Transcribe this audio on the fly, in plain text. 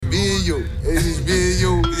yo. It's just me and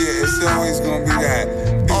you. Yeah, it's always gonna be that.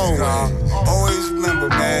 Always remember,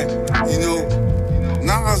 man, you know,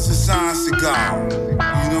 knowledge is science to God.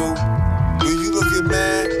 You know, when you look at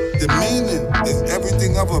man, the meaning is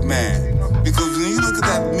everything of a man. Because when you look at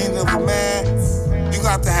that meaning of a man, you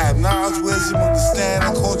got to have knowledge, wisdom,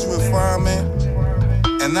 understanding, culture, refinement,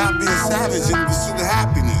 and not be a savage in the pursuit of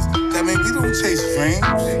happiness. That means we don't chase dreams.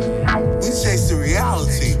 We chase the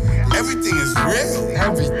reality. Everything is real.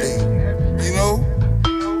 Everything. You know?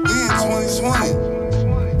 We in 2020.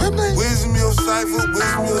 Wisdom your cipher.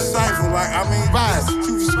 Like, I mean, right.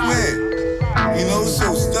 Truth squared. You know,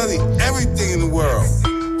 so study everything in the world.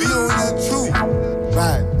 Be on your truth.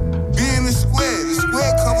 Right. Be in the square. The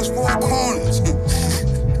square covers 4 corners.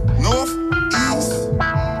 North, east,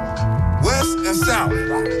 west, and south.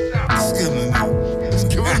 Let's give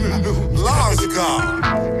him the new. Lord's God.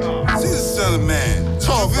 See the Son of Man.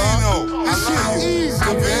 Venu, I love you.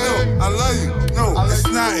 Venu, I love you. No, it's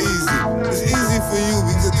not easy. It's easy for you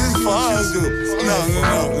because this is what you do. No.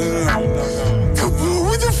 Come on,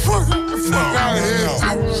 what the fuck? Fuck out of here.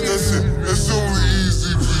 Listen, it's so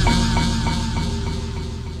easy for you.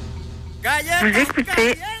 Vous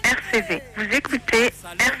écoutez RCV. Vous écoutez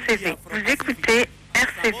RCV. Vous écoutez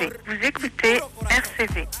RCV. Vous écoutez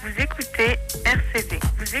RCV. Vous écoutez RCV.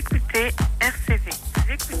 Vous écoutez RCV.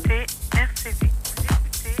 Vous écoutez RCV.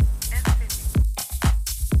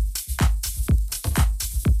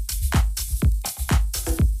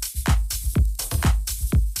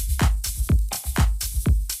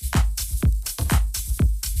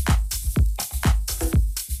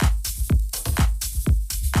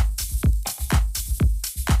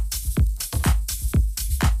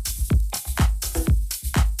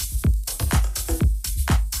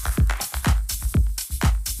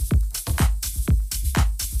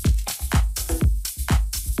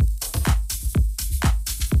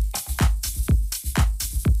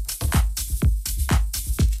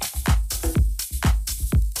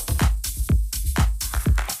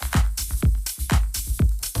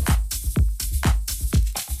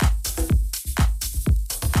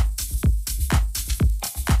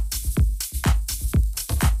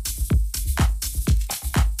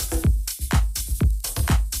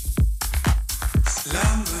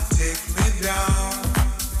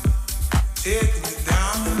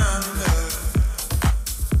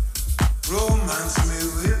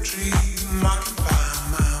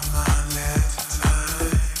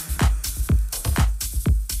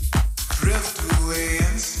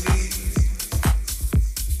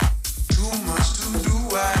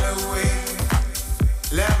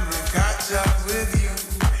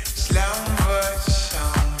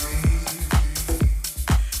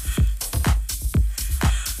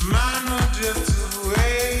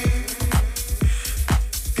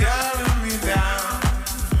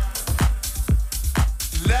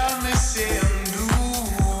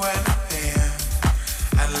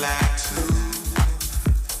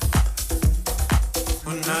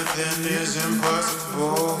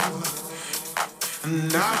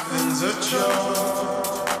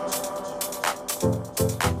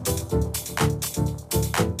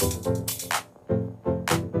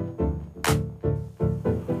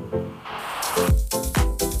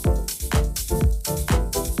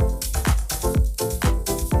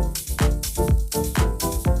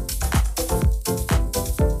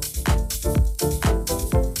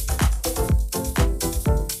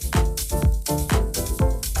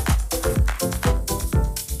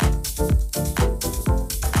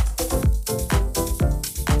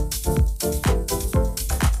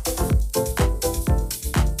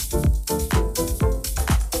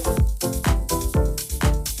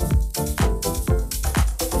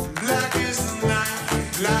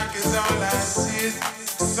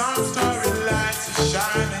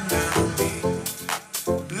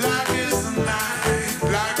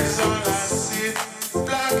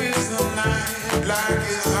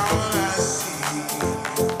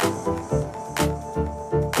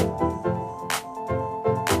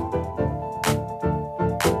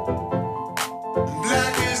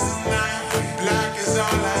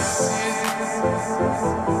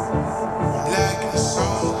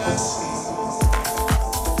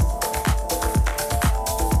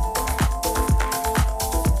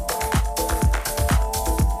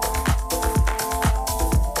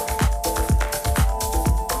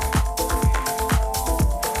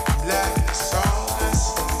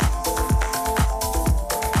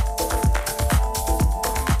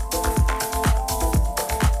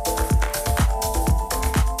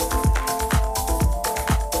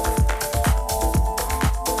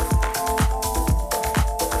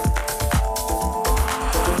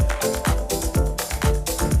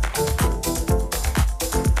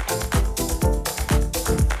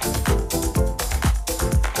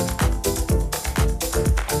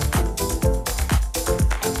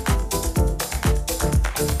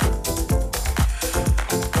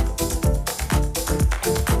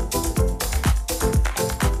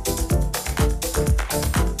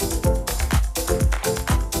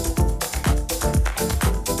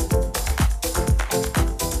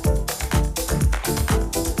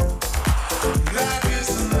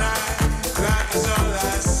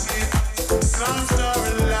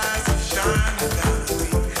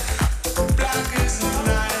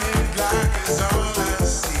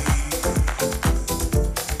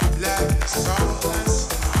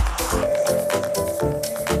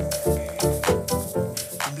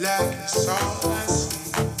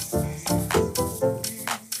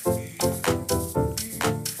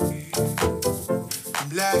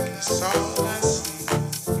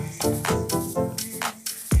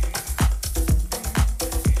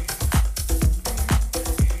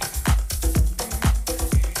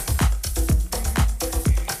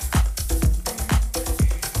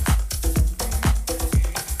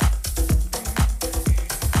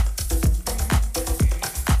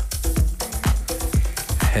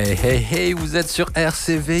 Hey, vous êtes sur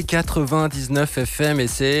RCV 99 FM et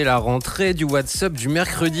c'est la rentrée du WhatsApp du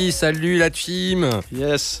mercredi. Salut la team.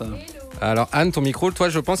 Yes. Alors Anne, ton micro, toi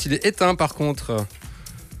je pense il est éteint par contre.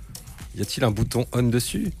 Y a-t-il un bouton on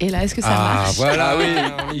dessus ? Et là, est-ce que ça marche ? Voilà, oui.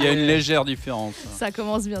 Il y a une légère différence. Ça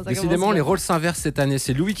commence bien. Décidément, les rôles s'inversent cette année.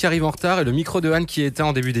 C'est Louis qui arrive en retard et le micro de Anne qui est éteint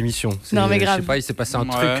en début d'émission. Non, mais grave. Je sais pas, il s'est passé un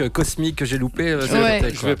truc cosmique que j'ai loupé.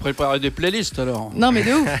 Je vais préparer des playlists alors. Non, mais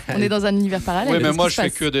de ouf. On est dans un univers parallèle. Oui, mais moi, je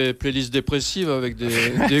fais que des playlists dépressives avec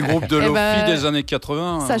des groupes de lofi des années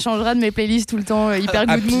 80. Ça changera de mes playlists tout le temps, hyper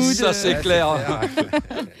good mood. Ça, c'est clair.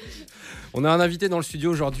 On a un invité dans le studio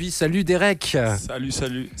aujourd'hui. Salut Derek. Salut.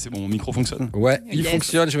 C'est bon, mon micro fonctionne ? Ouais, il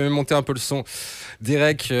fonctionne. Je vais même monter un peu le son.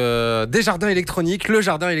 Derek, des Jardins Électroniques, le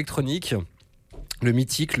Jardin Électronique. Le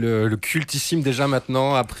mythique, le cultissime déjà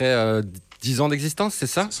maintenant, après 10 ans d'existence, c'est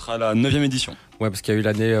ça ? Ce sera la 9e édition. Ouais, parce qu'il y a eu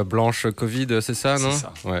l'année blanche Covid, c'est ça, non ? C'est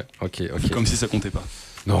ça. Ouais, ok. Comme si ça comptait pas.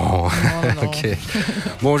 Non. Ok.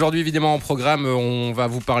 Bon, aujourd'hui, évidemment, en programme, on va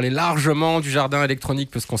vous parler largement du Jardin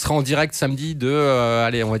Électronique parce qu'on sera en direct samedi de,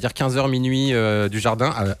 allez, on va dire 15h minuit du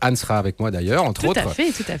Jardin. Anne sera avec moi d'ailleurs, entre autres. Tout à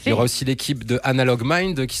fait. Il y aura aussi l'équipe de Analog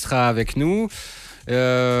Mind qui sera avec nous.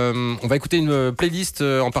 On va écouter une playlist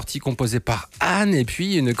en partie composée par Anne et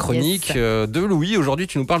puis une chronique de Louis. Aujourd'hui,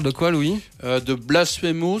 tu nous parles de quoi, Louis ? De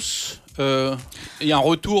Blasphemous. Il y a un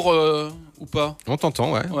retour ou pas ? On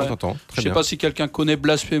t'entend, ouais. On t'entend. Je sais pas si quelqu'un connaît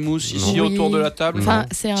Blasphemous ici autour de la table. Enfin,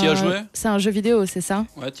 T'y as joué ? C'est un jeu vidéo, c'est ça ?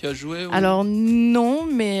 Ouais, t'y as joué ou... Alors non,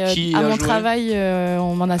 mais à mon travail,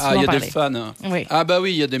 on m'en a souvent parlé. Ah, il y a des fans. Oui. Ah bah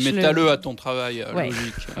oui, il y a des métalleux à ton travail,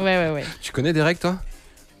 logique. Ouais. Tu connais Derek, toi ?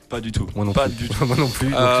 Pas du tout. Moi non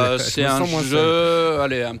plus. C'est un jeu,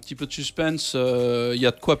 allez, un petit peu de suspense. Il y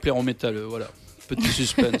a de quoi plaire en métalleux, voilà. Petit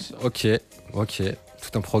suspense. Ok,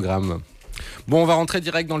 tout un programme. Bon, on va rentrer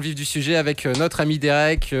direct dans le vif du sujet avec notre ami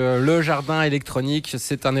Derek. Le Jardin Électronique,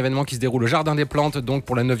 c'est un événement qui se déroule au Jardin des Plantes, donc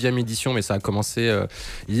pour la 9e édition, mais ça a commencé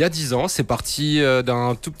il y a 10 ans. C'est parti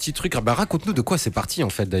d'un tout petit truc. Raconte-nous de quoi c'est parti en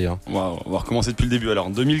fait d'ailleurs. On va recommencer depuis le début. Alors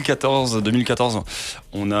en 2014,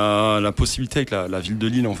 on a la possibilité avec la ville de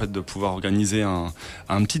Lille en fait, de pouvoir organiser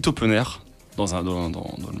un petit open air dans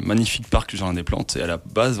le magnifique parc du Jardin des Plantes. Et à la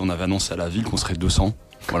base, on avait annoncé à la ville qu'on serait 200.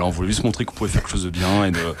 Voilà, on voulait juste montrer qu'on pouvait faire quelque chose de bien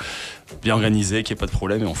et de bien organisé, qu'il n'y ait pas de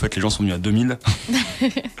problème. Et en fait, les gens sont venus à 2000.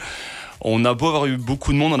 On a beau avoir eu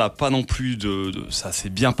beaucoup de monde, on n'a pas non plus ça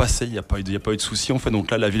s'est bien passé, il n'y a pas eu de soucis en fait.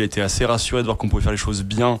 Donc là, la ville était assez rassurée de voir qu'on pouvait faire les choses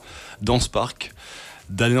bien dans ce parc.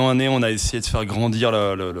 D'année en année, on a essayé de faire grandir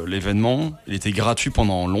l'événement. Il était gratuit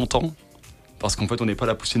pendant longtemps. Parce qu'en fait, on n'est pas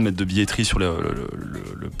là poussé de mettre de billetterie sur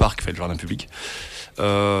le parc, fait le jardin public.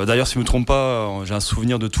 D'ailleurs, si je ne me trompe pas, j'ai un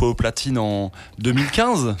souvenir de toi au platine en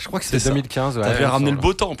 2015. Je crois que c'était 2015. Ouais, t'avais ramené le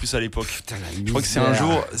beau temps en plus à l'époque. Putain, je crois que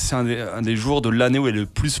c'est un des jours de l'année où il y a le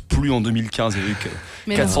plus plu en 2015.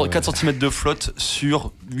 Il y a eu 4 cm de flotte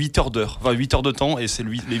sur 8 heures d'heure. Enfin, 8 heures de temps et c'est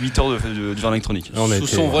les 8 heures de jardin électronique. Sous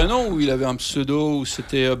son vrai nom ou il avait un pseudo ou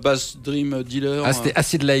c'était Bass Dream Dealer? Ah, c'était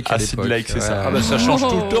Acid Lake. Acid Lake, c'est ça. Ah bah ça change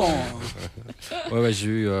tout le temps. Ouais,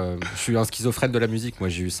 je suis un schizophrène de la musique. Moi,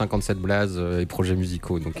 j'ai eu 57 blazes et projets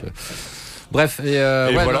musicaux. Donc, bref.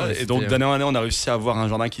 Et donc, d'année en année, on a réussi à avoir un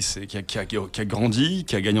jardin qui a grandi,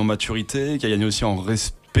 qui a gagné en maturité, qui a gagné aussi en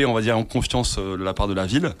respect, on va dire, en confiance de la part de la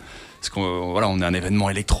ville. Parce qu'on est un événement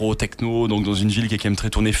électro-techno, donc dans une ville qui est quand même très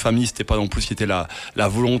tournée famille, c'était pas non plus ce qui était la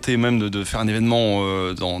volonté même de faire un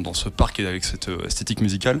événement dans ce parc avec cette esthétique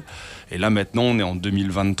musicale. Et là maintenant, on est en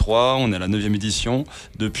 2023, on est à la 9e édition.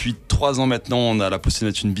 Depuis 3 ans maintenant, on a la possibilité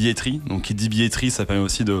de mettre une billetterie. Donc qui dit billetterie, ça permet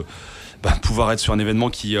aussi de pouvoir être sur un événement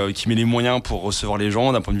qui met les moyens pour recevoir les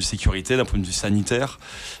gens d'un point de vue sécurité, d'un point de vue sanitaire,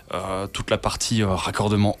 toute la partie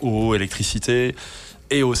raccordement eau, électricité.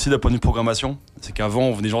 Et aussi d'un point de vue programmation, c'est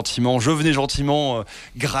qu'avant je venais gentiment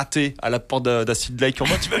gratter à la porte d'Acid Lake en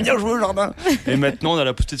mode tu veux venir jouer au jardin. Et maintenant on a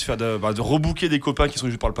la possibilité de rebooker des copains qui sont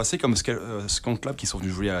venus par le passé comme Skunk Lab qui sont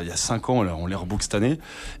venus jouer il y a 5 ans, on les rebook cette année,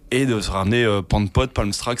 et de se ramener Panpot,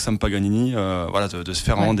 Palmstrack, Sam Paganini, de se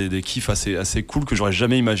faire vraiment des kiffs assez cool que j'aurais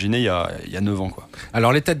jamais imaginé il y a 9 ans quoi.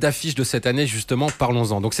 Alors les têtes d'affiche de cette année justement,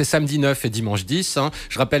 parlons-en. Donc c'est samedi 9 et dimanche 10 hein.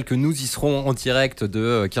 Je rappelle que nous y serons en direct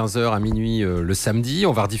de 15h à minuit le samedi.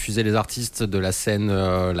 On va rediffuser les artistes de la scène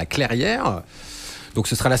La Clairière. Donc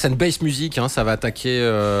ce sera la scène bass music, hein, ça va attaquer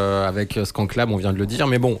avec Skank Lab, on vient de le dire.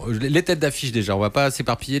 Mais bon, les têtes d'affiche déjà, on va pas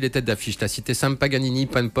s'éparpiller, les têtes d'affiche. Tu as cité Sam Paganini,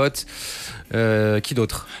 Panpot, qui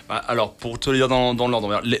d'autre? Alors pour te le dire dans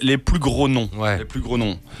l'ordre, les plus gros noms. Ouais. Les plus gros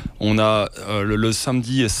noms. On a le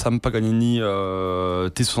samedi Sam Paganini,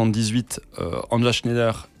 T78, Anja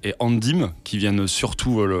Schneider et Andim qui viennent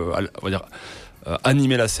surtout on va dire,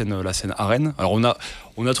 animer la scène arène. Alors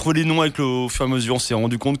on a trouvé les noms au fur et à mesure, on s'est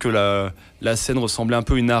rendu compte que la scène ressemblait un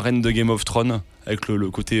peu à une arène de Game of Thrones avec le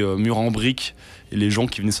côté mur en briques et les gens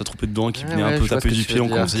qui venaient s'attrouper dedans, qui venaient un peu taper du pied.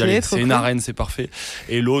 Donc on s'est dit allez, c'est une arène, c'est parfait.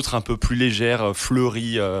 Et l'autre un peu plus légère,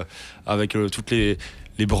 fleurie, avec toutes les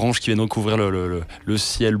branches qui viennent recouvrir le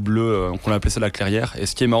ciel bleu, on a appelé ça la clairière. Et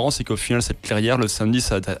ce qui est marrant, c'est qu'au final, cette clairière, le samedi,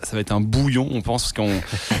 ça va être un bouillon, on pense.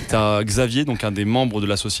 T'as Xavier, donc un des membres de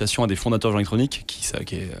l'association, un des fondateurs de Jardin Électronique,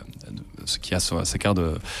 qui a sa carte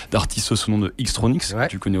d'artiste sous le nom de Xtronics, que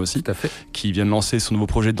tu connais aussi, tout à fait. Qui vient de lancer son nouveau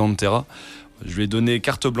projet Dantera. Je lui ai donné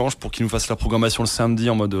carte blanche pour qu'il nous fasse la programmation le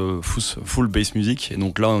samedi en mode full bass music. Et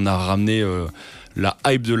donc là, on a ramené la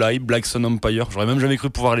hype de l'hype, Black Sun Empire. J'aurais même jamais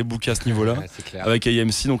cru pouvoir les booker à ce niveau-là, avec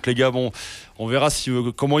AMC. Donc les gars, bon, on verra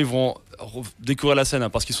comment ils vont découvrir la scène,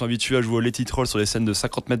 hein, parce qu'ils sont habitués à jouer au Let It Roll sur des scènes de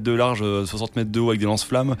 50 mètres de large, 60 mètres de haut avec des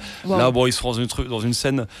lance-flammes. Wow. Là, bon, ils seront dans une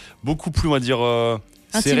scène beaucoup plus, on va dire,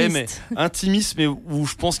 serré, mais intimiste, mais où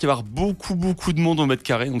je pense qu'il va y avoir beaucoup de monde au mètre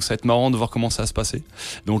carré, donc ça va être marrant de voir comment ça va se passer.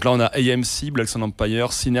 Donc là on a AMC, Black Sun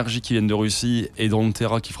Empire, Synergy qui viennent de Russie et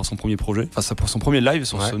Dantera qui fera son premier projet, enfin ça pour son premier live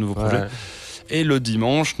sur ce nouveau projet. Et le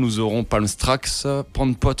dimanche, nous aurons Palmstrax,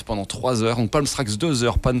 Panpot pendant 3 heures, donc Palmstrax 2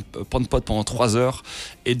 heures, Panpot pendant 3 heures,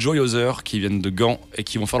 et Joy Other qui viennent de Gand et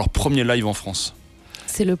qui vont faire leur premier live en France.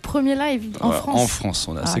 C'est le premier live en France. En France,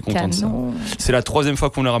 on est assez content de ça. C'est la 3e fois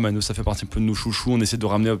qu'on les ramène. Ça fait partie un peu de nos chouchous. On essaie de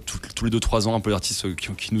ramener tous les 2-3 ans un peu d'artistes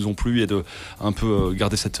qui nous ont plu et de un peu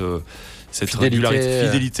garder cette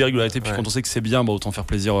régularité. Puis quand on sait que c'est bien, autant faire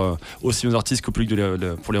plaisir aussi aux artistes qu'au public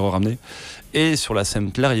pour les ramener. Et sur la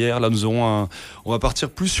scène clairière, là nous aurons on va partir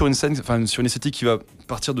plus sur une scène, sur une esthétique qui va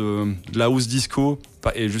partir de la house disco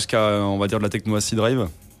et jusqu'à on va dire de la techno acid rave.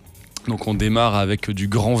 Donc on démarre avec du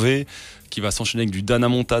grand V qui va s'enchaîner avec du Dana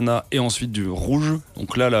Montana et ensuite du rouge.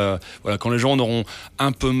 Donc là, voilà, quand les gens en auront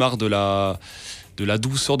un peu marre de la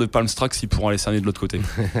douceur de Palmstrax, ils pourront aller cerner de l'autre côté.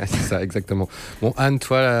 C'est ça, exactement. Bon, Anne,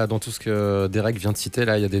 toi, là, dans tout ce que Derek vient de citer,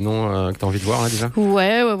 là, il y a des noms que tu as envie de voir, là, déjà?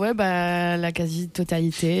 Ouais, la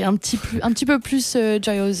quasi-totalité. Un petit peu plus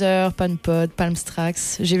Joy Other, Panpot,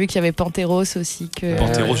 Palmstrax. J'ai vu qu'il y avait Panteros aussi.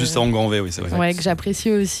 Panteros juste avant Grand V, oui, c'est vrai. Ouais, que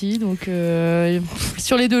j'apprécie aussi. Donc,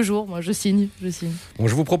 sur les 2 jours, moi, je signe. Bon,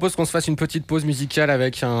 je vous propose qu'on se fasse une petite pause musicale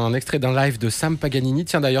avec un extrait d'un live de Sam Paganini.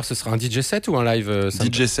 Tiens, d'ailleurs, ce sera un DJ set ou un live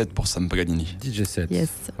DJ set pour Sam Paganini. DJ set. Yes.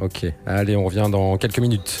 Ok, allez, on revient dans quelques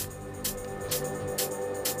minutes.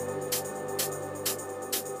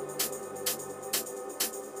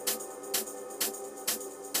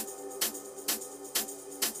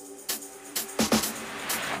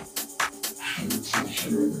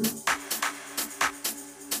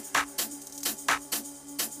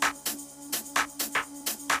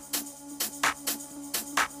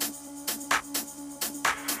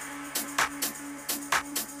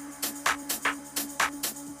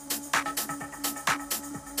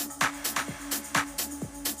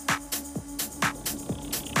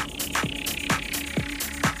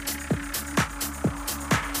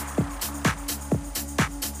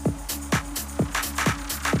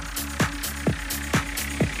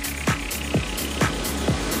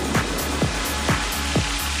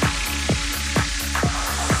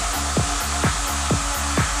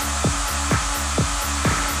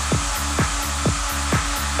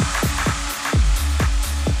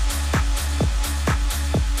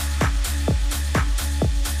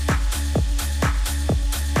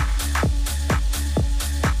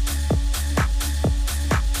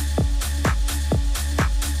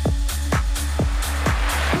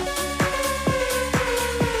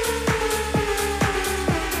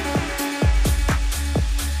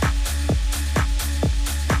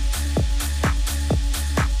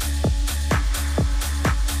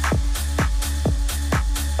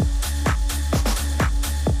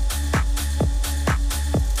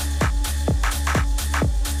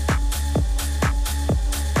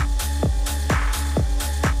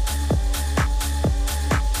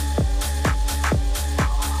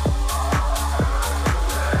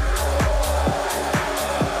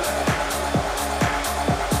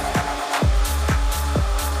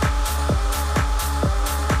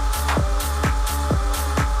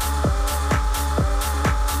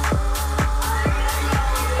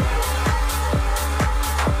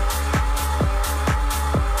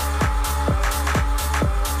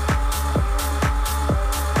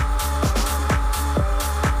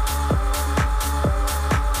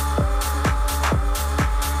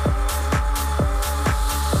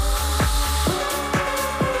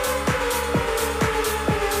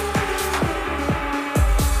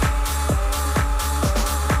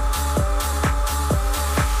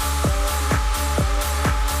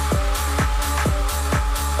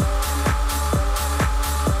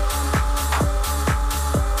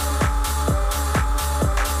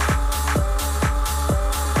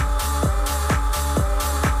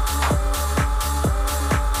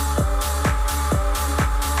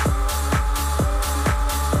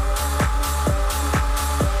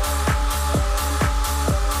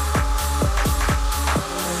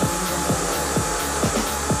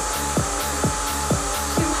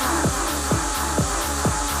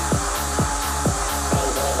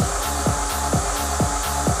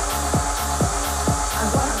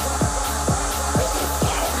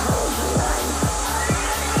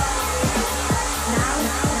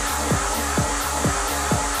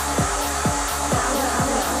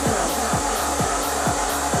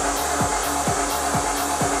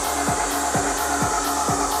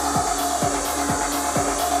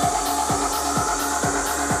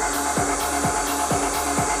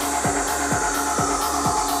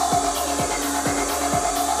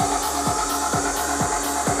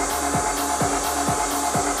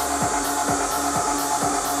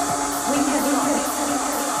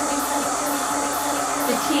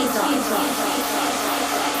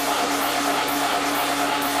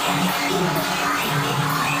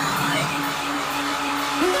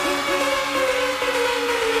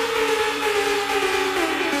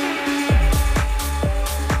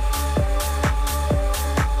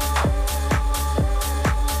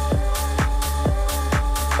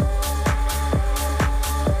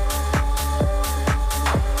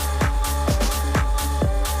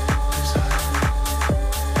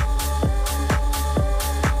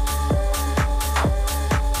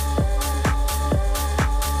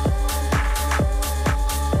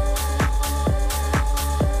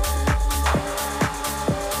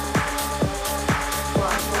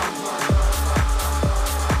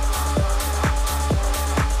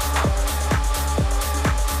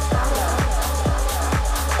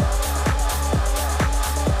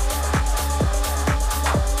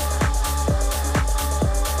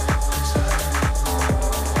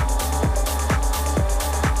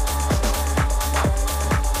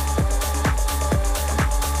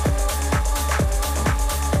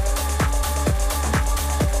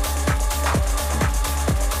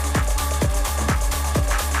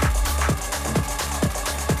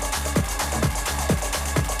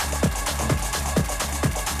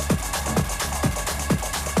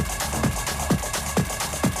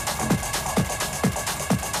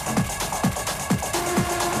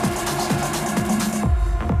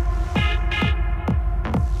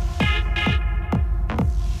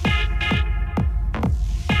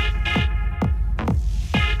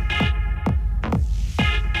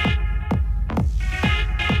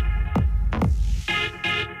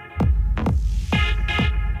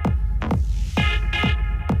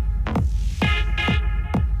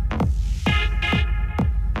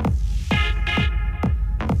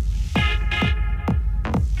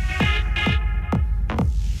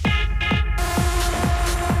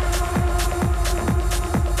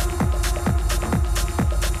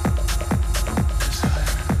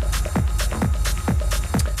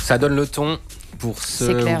 Ça donne le ton pour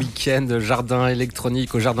ce week-end Jardin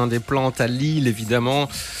Électronique au Jardin des Plantes à Lille, évidemment.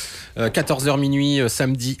 14h minuit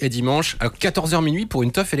samedi et dimanche. Alors 14h minuit pour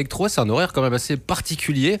une teuf électro, c'est un horaire quand même assez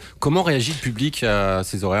particulier. Comment réagit le public à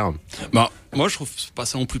ces horaires ? Moi je trouve pas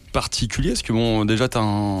ça non plus particulier parce que bon déjà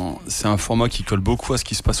c'est un format qui colle beaucoup à ce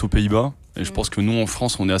qui se passe aux Pays-Bas et je pense que nous en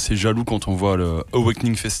France on est assez jaloux quand on voit le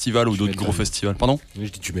Awakening Festival ou d'autres gros festivals. Pardon ? Oui,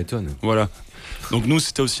 je dis tu m'étonnes. Voilà. Donc nous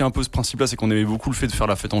c'était aussi un peu ce principe là, c'est qu'on aimait beaucoup le fait de faire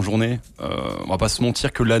la fête en journée. On va pas se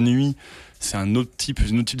mentir que la nuit c'est un autre type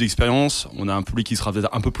d'expérience. On a un public qui sera peut-être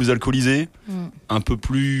un peu plus alcoolisé, un peu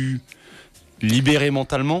plus libéré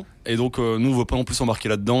mentalement. Et donc, nous, on ne veut pas non plus s'embarquer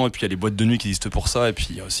là-dedans. Et puis, il y a les boîtes de nuit qui existent pour ça. Et puis,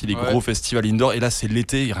 il y a aussi les gros festivals indoor. Et là, c'est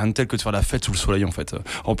l'été. Il n'y a rien de tel que de faire la fête sous le soleil, en fait.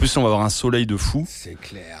 En plus, on va avoir un soleil de fou. C'est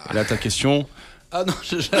clair. Et là, ta question... Ah non,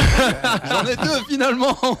 j'en ai deux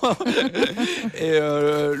finalement. Et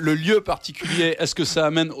le lieu particulier, est-ce que ça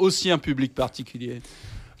amène aussi un public particulier ?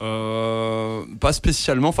 Pas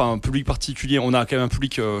spécialement, enfin un public particulier. On a quand même un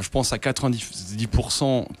public, je pense à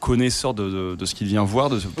 90% connaisseurs de ce qu'il vient voir,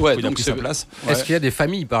 de pourquoi il a pris sa place. Est-ce qu'il y a des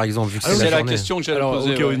familles par exemple, vu que c'est la question que j'allais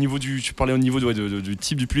poser. Au niveau tu parlais au niveau du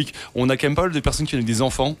type du public. On a quand même pas mal de personnes qui viennent avec des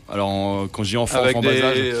enfants. Alors quand je dis enfants, avec en bas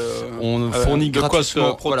âge, on fournit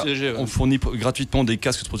gratuitement, on fournit gratuitement des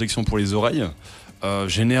casques de protection pour les oreilles.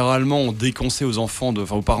 Généralement on déconseille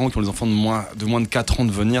aux parents qui ont des enfants de moins de 4 ans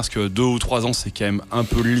de venir parce que 2 ou 3 ans c'est quand même un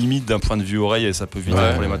peu limite d'un point de vue oreille et ça peut vite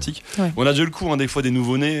être problématique. On a déjà le coup des fois des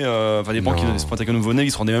nouveau-nés, des parents qui se pointent avec un nouveau-né,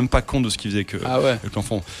 ils se rendaient même pas compte de ce qu'ils faisaient avec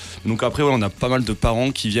l'enfant. Donc après on a pas mal de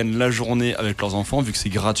parents qui viennent la journée avec leurs enfants vu que c'est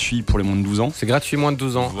gratuit pour les moins de 12 ans. C'est gratuit moins de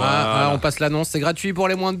 12 ans. Voilà. On passe l'annonce, c'est gratuit pour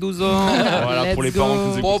les moins de 12 ans. Voilà pour les parents qui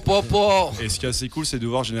nous écoutent. Et ce qui est assez cool c'est de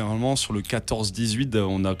voir généralement sur le 14-18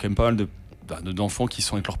 on a quand même pas mal d'enfants qui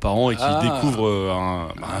sont avec leurs parents et qui découvrent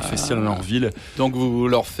un festival dans leur ville. Donc vous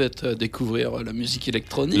leur faites découvrir la musique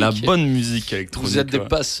électronique. La bonne musique électronique. Vous êtes des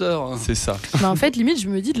passeurs. C'est ça. Mais en fait, limite, je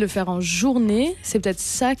me dis de le faire en journée, c'est peut-être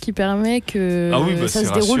ça qui permet que ça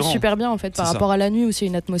se déroule super bien en fait, par rapport à la nuit où c'est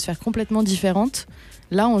une atmosphère complètement différente.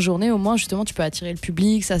 Là, en journée, au moins, justement, tu peux attirer le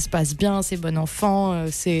public, ça se passe bien, c'est bon enfant,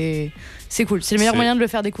 c'est cool. C'est le meilleur moyen de le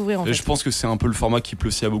faire découvrir, en fait. Je pense que c'est un peu le format qui plaît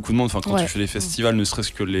aussi à beaucoup de monde. Enfin, quand tu fais les festivals, ne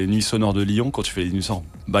serait-ce que les nuits sonores de Lyon, quand tu fais les nuits sonores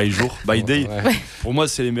by day, pour moi,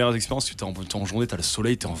 c'est les meilleures expériences. Tu es en journée, tu as le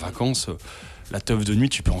soleil, tu es en vacances. La teuf de nuit,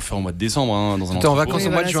 tu peux en faire au mois de décembre. Dans un T'es en vacances au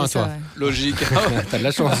mois de juin, toi. Logique. T'as de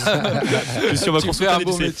la chance. Je suis en vacances. Tu fais un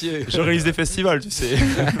beau métier. Je réalise des festivals, tu sais.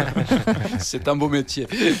 C'est un beau métier.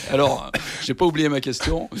 Alors, j'ai pas oublié ma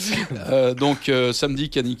question. Donc, samedi,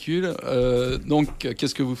 canicule. Donc,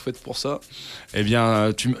 qu'est-ce que vous faites pour ça ? Eh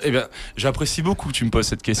bien, j'apprécie beaucoup que tu me poses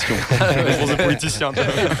cette question. Réponse de politicien.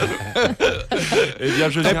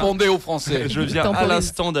 Répondez aux Français. Je viens à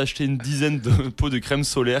l'instant d'acheter une dizaine de pots de crème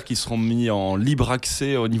solaire qui seront mis en libre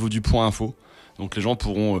accès au niveau du point info. Donc les gens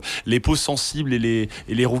pourront, les peaux sensibles et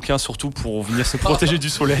les rouquins surtout, pourront venir se protéger du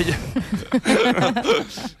soleil.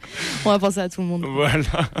 On va penser à tout le monde.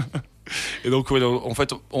 Voilà. Et donc en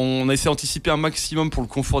fait on a essayé d'anticiper un maximum pour le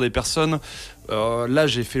confort des personnes. Là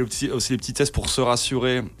j'ai fait aussi les petits tests pour se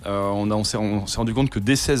rassurer. On s'est rendu compte que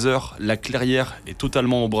dès 16h la clairière est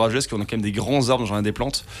totalement ombragée parce qu'on a quand même des grands arbres dans le Jardin des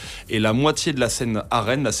Plantes et la moitié de la scène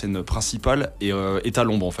arène, la scène principale est à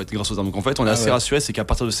l'ombre en fait grâce aux arbres. Donc en fait on est assez rassuré, c'est qu'à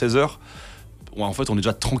partir de 16h en fait on est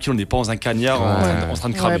déjà tranquille, on n'est pas dans un cagnard en train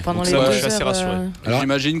de cramer. Donc ça, moi, je suis assez rassuré. Alors,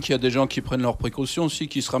 j'imagine qu'il y a des gens qui prennent leurs précautions aussi,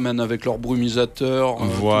 qui se ramènent avec leur brumisateur,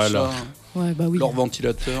 voilà. Tout ça, leur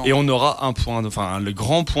ventilateur. Et on aura le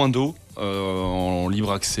grand point d'eau en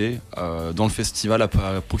libre accès dans le festival à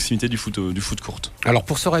proximité du foot court. Alors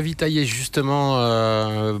pour se ravitailler justement,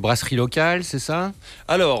 brasserie locale, c'est ça ?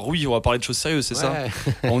 Alors oui, on va parler de choses sérieuses, c'est ça.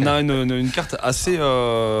 On a une carte assez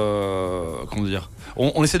comment dire.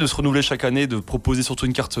 On essaie de se renouveler chaque année, de proposer surtout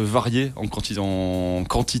une carte variée en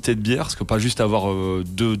quantité de bière, parce que pas juste avoir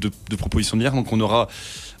deux propositions de bière. Donc on aura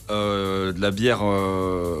de la bière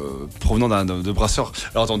provenant de brasseurs.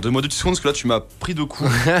 Alors attends, donne-moi 2 secondes, parce que là tu m'as pris de coups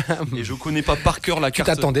et je connais pas par cœur la carte.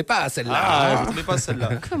 Tu t'attendais pas à celle-là. Je t'attendais pas à celle-là.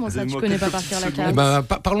 Comment ça, tu connais pas par cœur la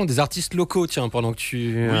carte ? Parlons des artistes locaux, tiens, pendant que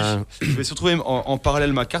tu... Je vais surtout en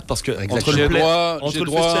parallèle ma carte, parce que j'ai droit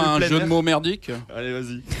à un jeu de mots merdique. Allez,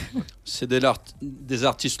 vas-y. C'est des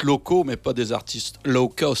artistes locaux, mais pas des artistes low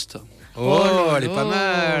cost. Elle est pas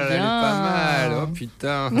mal, elle est pas mal. Oh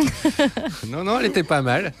putain. Non, elle était pas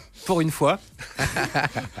mal, pour une fois.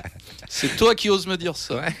 C'est toi qui oses me dire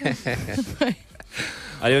ça.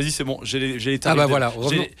 Allez, vas-y, c'est bon. J'ai les tarifs. Ah bah voilà,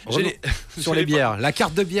 sur les bières. La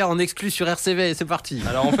carte de bière en exclu sur RCV, c'est parti.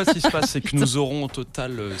 Alors en fait, ce qui se passe, c'est que nous aurons au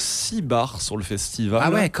total 6 bars sur le festival.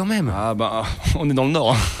 Ah ouais, quand même. Ah bah, on est dans le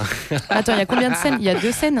Nord. Attends, il y a combien de scènes? Il y a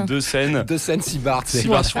 2 scènes. 2 scènes. 2 scènes, 6 bars. 6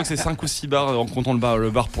 bars, je crois que c'est 5 ou 6 bars en comptant le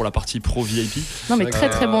bar pour la partie pro VIP. Non mais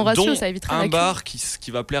très bon ratio, ça évitera un bar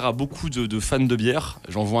qui va plaire à beaucoup de fans de bière.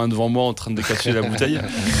 J'en vois un devant moi en train de casser la bouteille.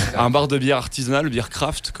 Un bar de bière artisanale, bière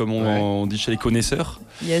craft, comme on dit chez les connaisseurs.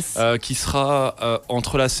 Yes. Qui sera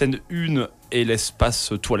entre la scène 1 et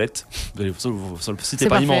l'espace toilette. Sur le site n'est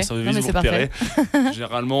pas immense, ça veut juste vous repérer.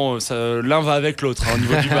 Généralement, l'un va avec l'autre au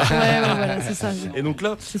niveau du bar. Ouais, voilà, c'est ça. Et donc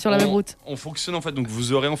là, c'est sur la même route. On fonctionne en fait. Donc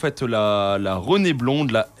vous aurez en fait la René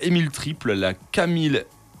blonde, la Émile triple, la Camille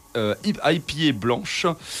IPA blanche,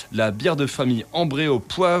 la bière de famille ambrée au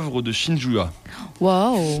poivre de Shinjuya.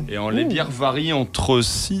 Waouh. Et les bières varient entre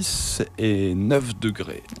 6 et 9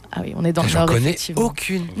 degrés. Ah oui, on est dans le Nord. J'en connais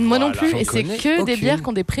aucune. Moi non plus, et c'est que des bières qui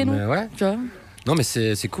ont des prénoms. Ouais. Tu vois. Non mais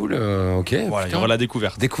c'est cool, ok. Voilà, il y aura la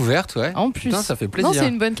découverte. Découverte, ouais. En plus. Putain, ça fait plaisir. Non, c'est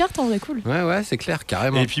une bonne carte, en vrai, cool. Ouais, c'est clair,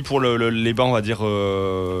 carrément. Et puis pour les bars, on va dire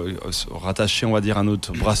rattachés, on va dire à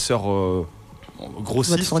notre brasseur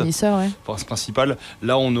grossiste. Votre fournisseur, ouais. Principal.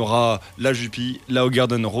 Là, on aura la Jupy, la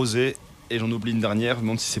Hogarden rosée. Et j'en oublie une dernière, je me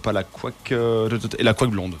demande si c'est pas la couac et la couac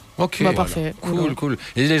blonde. Ok, bah, parfait. Cool.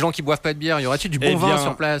 Et les gens qui boivent pas de bière, y aura-t-il du bon vin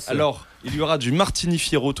sur place? Alors, il y aura du Martini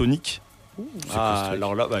Fiero tonique.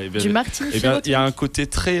 Alors là, du Martini Fiero tonique. Il y a un côté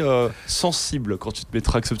très sensible quand tu te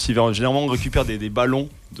mettras avec ce petit verre. Généralement, on récupère des ballons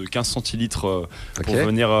de 15 centilitres pour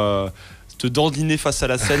venir te dandiner face à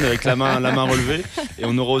la scène avec la main relevée. Et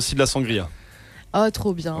on aura aussi de la sangria. Oh,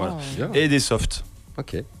 trop bien. Voilà. Et des softs.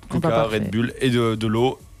 Ok. Coca, Red Bull et de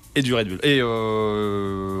l'eau. Et du Red Bull. Et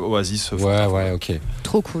Oasis. Ouais, ok.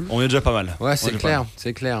 Trop cool. On est déjà pas mal. Ouais,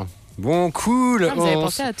 c'est clair. Bon, cool. Vous avez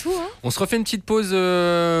pensé à tout, hein. On se refait une petite pause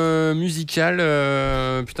musicale.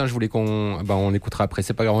 Putain, je voulais on l'écoutera après,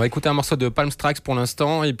 c'est pas grave. On va écouter un morceau de Palm Tracks pour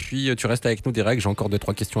l'instant. Et puis, tu restes avec nous, Derek. J'ai encore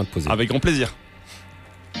 2-3 questions à te poser. Avec grand plaisir.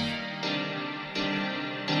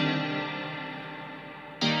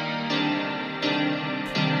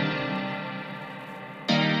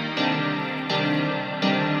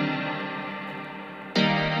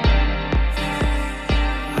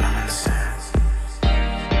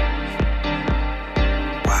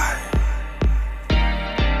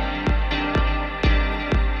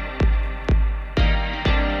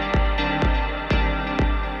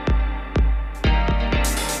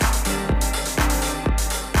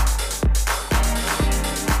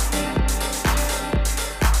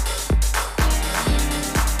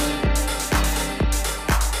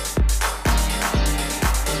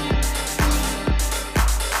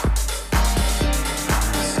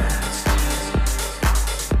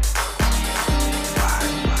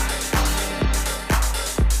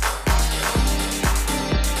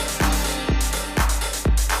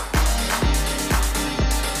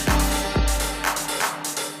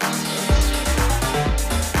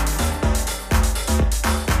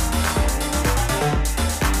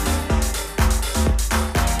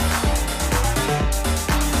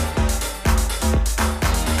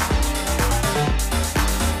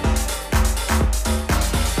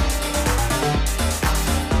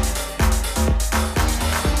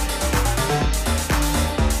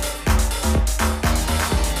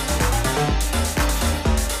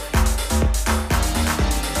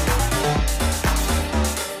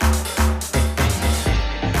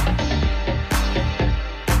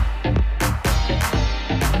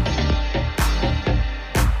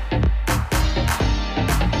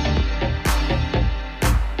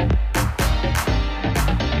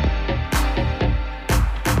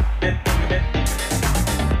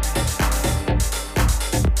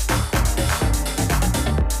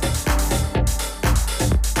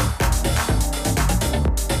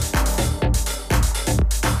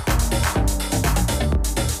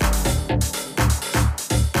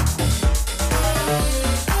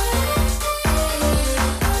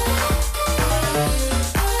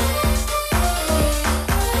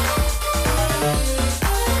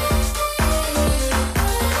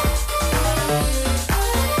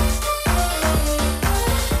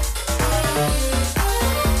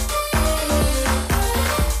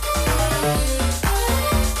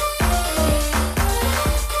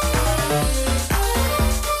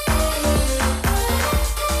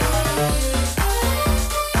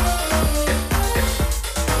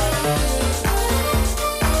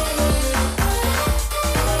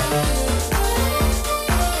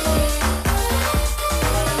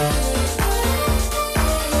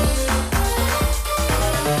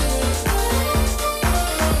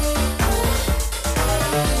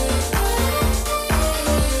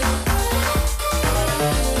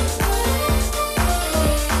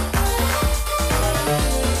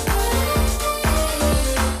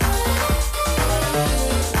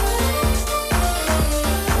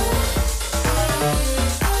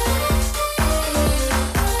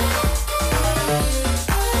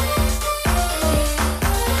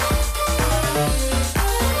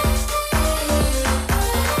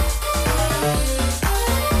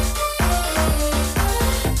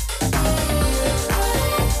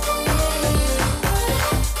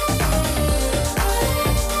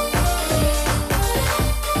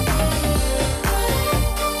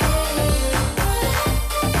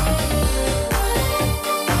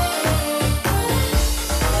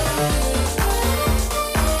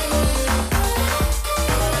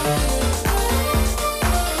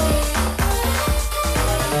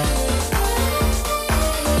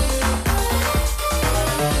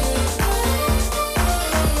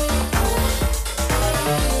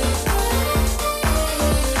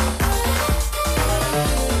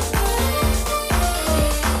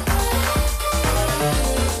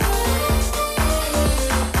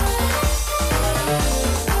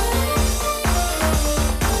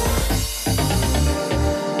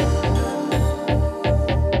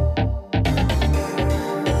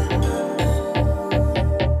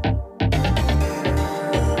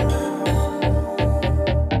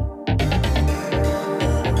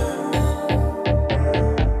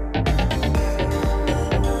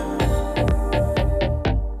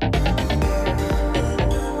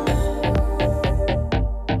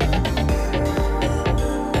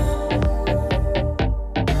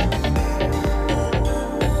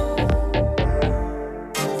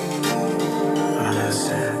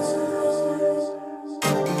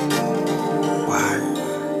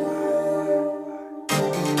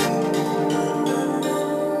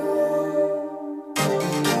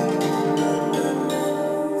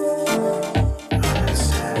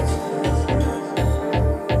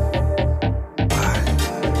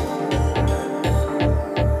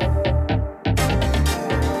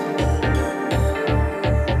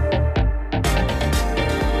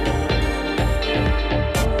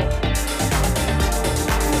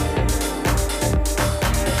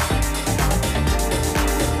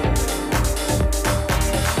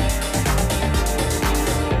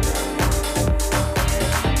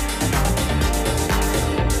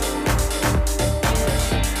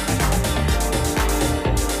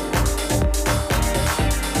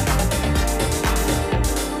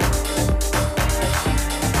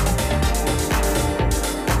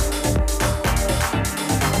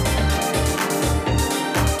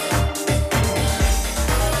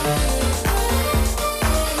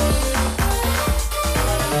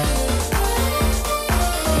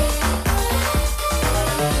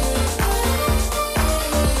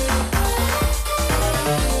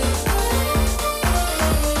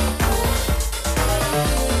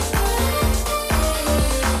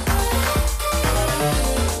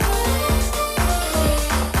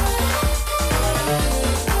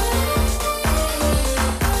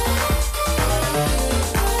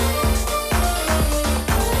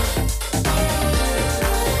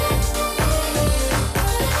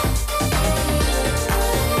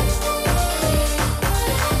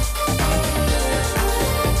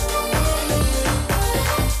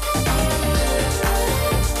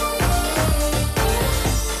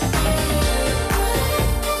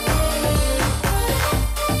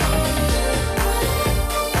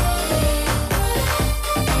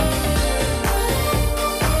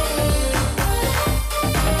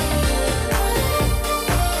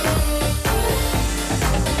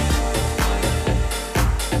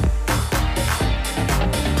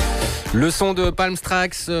 Le son de Palm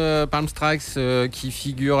Tracks qui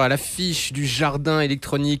figure à l'affiche du Jardin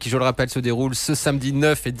Électronique, qui, je le rappelle, se déroule ce samedi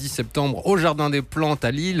 9 et 10 septembre au Jardin des Plantes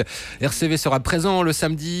à Lille. RCV sera présent le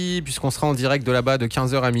samedi puisqu'on sera en direct de là-bas de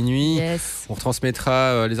 15h à minuit. Yes. On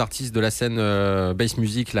retransmettra les artistes de la scène bass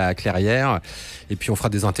music là, à Clairière, et puis on fera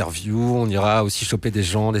des interviews, on ira aussi choper des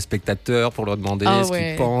gens, des spectateurs pour leur demander ce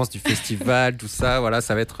qu'ils pensent du festival, tout ça. Voilà,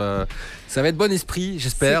 ça va être bon esprit,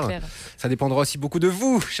 j'espère. Ça dépendra aussi beaucoup de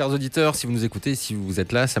vous, chers auditeurs, si vous nous écoutez, si vous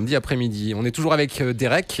êtes là samedi après-midi. On est toujours avec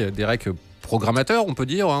Derek, programmateur, on peut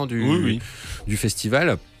dire, du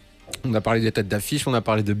festival. On a parlé des têtes d'affiche, on a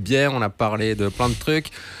parlé de bière, on a parlé de plein de trucs,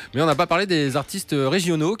 mais on n'a pas parlé des artistes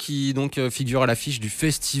régionaux qui donc figurent à l'affiche du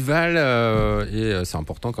festival, et c'est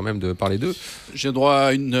important quand même de parler d'eux. J'ai droit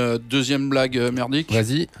à une deuxième blague merdique.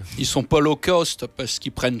 Vas-y. Ils sont pas low cost parce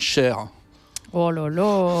qu'ils prennent cher. Oh là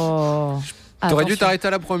là. T'aurais dû t'arrêter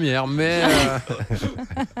à la première, mais...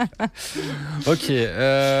 Ok.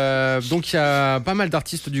 Donc il y a pas mal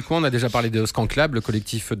d'artistes du coin. On a déjà parlé de Skank Lab, le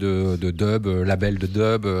collectif de dub, label de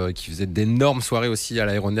dub, qui faisait d'énormes soirées aussi à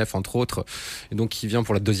l'aéronef, entre autres. Et donc qui vient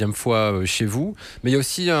pour la deuxième fois chez vous. Mais il y a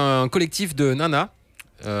aussi un collectif de Nana.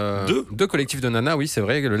 Deux collectifs de Nana, oui, c'est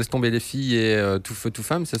vrai. Laisse tomber les filles et Tout Feu, Tout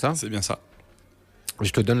Femme, c'est ça ? C'est bien ça. Je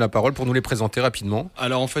te donne la parole pour nous les présenter rapidement.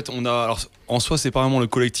 Alors en fait, en soi, c'est pas vraiment le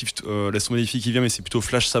collectif Laisse tomber les filles qui vient, mais c'est plutôt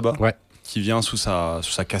Flash Sabbat. Ouais. Qui vient sous sa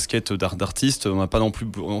casquette d'artiste. On n'a pas non plus.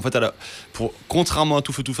 En fait, contrairement à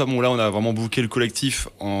Tout Feu Tout Femme, où là on a vraiment booké le collectif,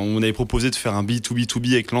 on avait proposé de faire un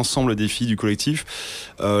B2B2B avec l'ensemble des filles du collectif.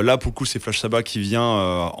 Là, pour le coup, c'est Flash Sabbat qui vient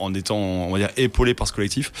en étant, on va dire, épaulé par ce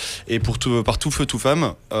collectif. Et par Tout Feu Tout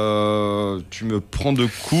Femme, tu me prends de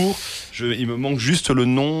court. Il me manque juste le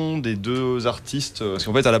nom des deux artistes. Parce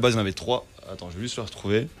qu'en fait, à la base, il y en avait 3. Attends, je vais juste le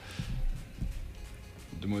retrouver.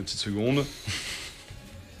 Donne-moi une petite seconde.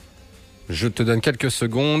 Je te donne quelques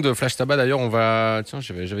secondes. Flash Tabac, d'ailleurs, on va... Tiens,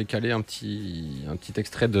 j'avais calé un petit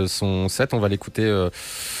extrait de son set. On va l'écouter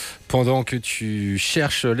pendant que tu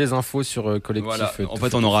cherches les infos sur collectif. Voilà. En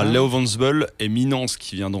fait, on aura Leo Vansbull et Minance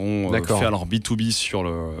qui viendront faire leur B2B sur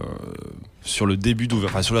le début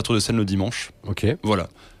d'ouverture, sur l'ouverture de scène le dimanche. Ok. Voilà.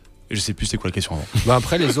 Et je sais plus c'est quoi la question avant. Bah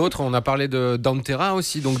après les autres, on a parlé de Dantera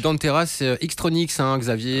aussi. Donc Dantera, c'est Xtronix,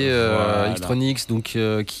 Xavier voilà. Xtronix, donc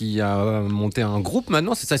qui a monté un groupe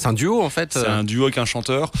maintenant. C'est ça, c'est un duo en fait. C'est un duo avec un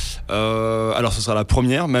chanteur. Alors ce sera la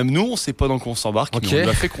première. Même nous, on sait pas dans quoi on s'embarque. Mais on lui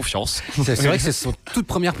a fait confiance. C'est vrai que c'est son toute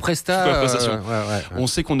première prestation. On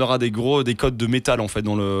sait qu'on aura des codes de métal en fait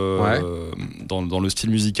dans le style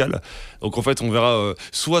musical. Donc en fait, on verra.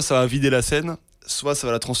 Soit ça va vider la scène. Soit ça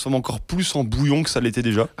va la transformer encore plus en bouillon que ça l'était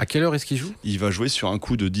déjà. À quelle heure est-ce qu'il joue ? Il va jouer sur un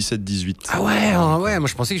coup de 17-18. Ah ouais, moi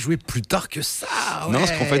je pensais qu'il jouait plus tard que ça. Ouais. Non,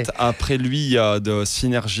 parce qu'en fait, après lui, il y a de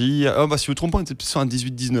Synergie. Si vous ne trompez pas, on était plus sur un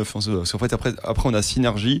 18-19. Hein, parce qu'en fait, après, on a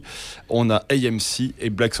Synergie, on a AMC et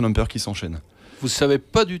Black Slumper qui s'enchaînent. Vous savez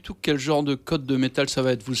pas du tout quel genre de code de métal ça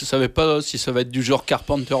va être. Vous savez pas si ça va être du genre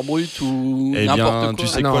Carpenter Brut ou n'importe quoi. Tu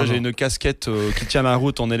sais quoi, j'ai une casquette qui tient la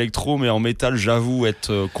route en électro, mais en métal, j'avoue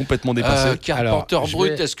être complètement dépassé. Carpenter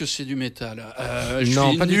Brut, est-ce que c'est du métal Je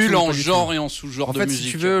suis nul en genre et en sous-genre de musique. En fait, si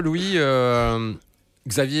tu veux, Louis...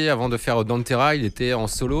 Xavier, avant de faire Dantera, il était en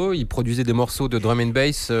solo, il produisait des morceaux de drum and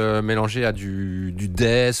bass mélangés à du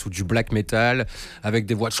death ou du black metal avec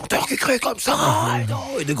des voix de chanteurs qui créent comme ça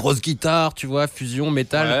et des grosses guitares, tu vois, fusion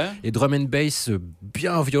métal et drum and bass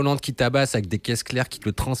bien violente qui tabasse avec des caisses claires qui te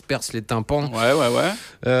transpercent les tympans.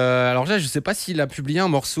 Alors là, je sais pas s'il a publié un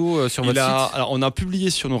morceau sur votre site. Alors, on a publié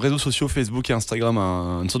sur nos réseaux sociaux Facebook et Instagram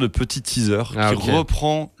une sorte de petit teaser qui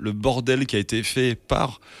reprend le bordel qui a été fait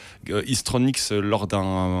par Xtronix lors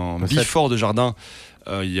d'un before de Jardin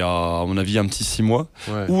il y a à mon avis un petit 6 mois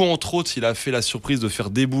où entre autres il a fait la surprise de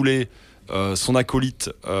faire débouler son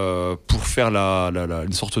acolyte pour faire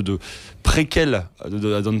une sorte de préquel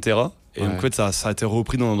de Dantera. Et donc en fait ça a été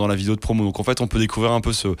repris dans la vidéo de promo. Donc en fait on peut découvrir un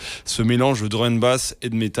peu ce mélange de drum and bass et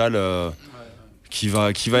de métal qui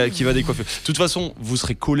va décoiffer. De toute façon, vous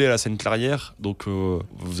serez collé à la scène Clairière, donc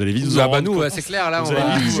vous allez vite vous en rendre compte. C'est clair, là, on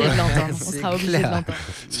sera obligé de l'entendre. On sera obligé de l'entendre.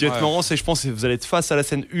 Ce qui va être marrant, c'est je pense que vous allez être face à la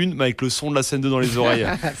scène 1, mais avec le son de la scène 2 dans les oreilles.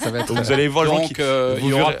 Donc vous allez voir les gens il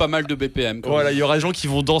y aura pas mal de BPM. Voilà, il y aura des gens qui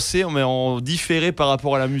vont danser, mais en différé par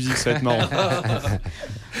rapport à la musique, ça va être marrant.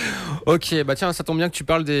 Ok, bah tiens, ça tombe bien que tu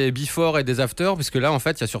parles des before et des after, puisque là, en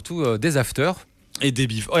fait, il y a surtout des after. Et des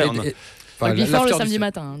before. Le before le samedi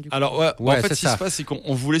matin. Du coup. Alors en fait, ce qui se passe, c'est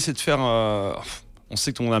qu'on voulait essayer de faire. On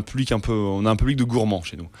sait qu'on a un public de gourmands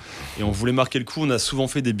chez nous, et on voulait marquer le coup. On a souvent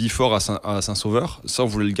fait des before à Saint-Sauveur, ça on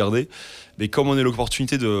voulait le garder. Mais comme on a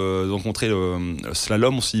l'opportunité de rencontrer le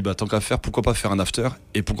slalom, on s'est dit tant qu'à faire, pourquoi pas faire un after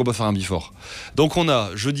et pourquoi pas faire un before. Donc on a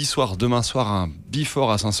jeudi soir, demain soir un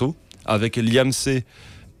before à Saint-Sau. avec Liam C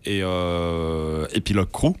et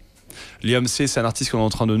Epilogue Crew. Liam C, c'est un artiste qu'on est en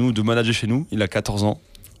train de manager chez nous. Il a 14 ans.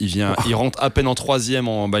 Il rentre à peine en troisième.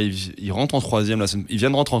 Il rentre en troisième. Il vient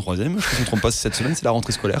de rentrer en troisième. Je ne me trompe pas, cette semaine, c'est la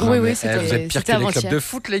rentrée scolaire. Oui, vous êtes pire que les clubs de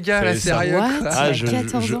foot, les gars, là, sérieux.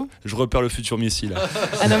 Je repère le futur Messi, là.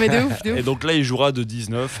 Ah non, mais de ouf. Et donc là, il jouera de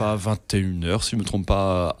 19 à 21h, si je ne me trompe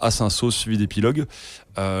pas, à Saint-Saulve, suivi d'Épilogue.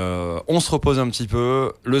 On se repose un petit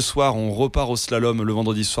peu. Le soir, on repart au slalom le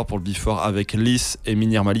vendredi soir pour le before avec Lys et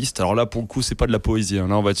Minirmalist. Alors là, pour le coup, c'est pas de la poésie. Là,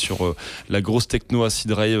 on va être sur la grosse techno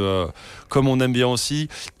acid rave, comme on aime bien aussi.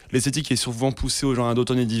 L'esthétique est souvent poussée au genre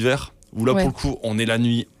d'automne et d'hiver. Où là, pour le coup, on est la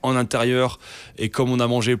nuit en intérieur. Et comme on a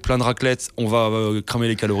mangé plein de raclettes, on va cramer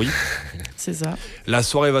les calories. C'est ça. La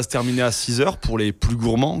soirée va se terminer à 6h pour les plus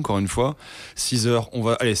gourmands, encore une fois.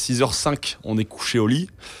 6h05, on est couché au lit.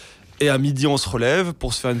 Et à midi, on se relève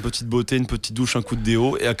pour se faire une petite beauté, une petite douche, un coup de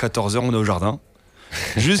déo. Et à 14h, on est au jardin.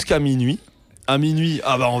 Jusqu'à minuit. À minuit,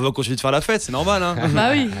 on va continuer de faire la fête, c'est normal. Hein.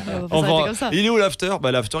 Bah oui, on va comme ça. Il est où l'after ?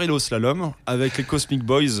 L'after, il est au slalom avec les Cosmic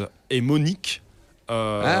Boys et Monique.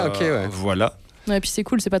 Ok, ouais. Voilà. Ouais, et puis c'est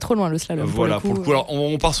cool, c'est pas trop loin le slalom. Voilà, pour le coup. Alors,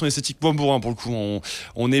 on part sur une esthétique moins bourrin pour le coup.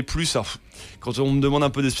 On est plus. Alors, quand on me demande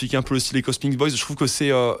un peu d'expliquer un peu le style des Cosmic Boys, je trouve que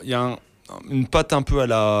c'est. Il y a une patte un peu à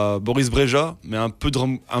la Boris Brejcha, mais un peu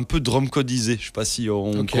drum codisé. Je sais pas si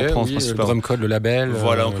on comprend ce principe. Le drum code, le label.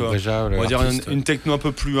 Voilà, Brejcha, on va dire une techno un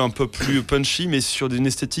peu plus punchy, mais sur une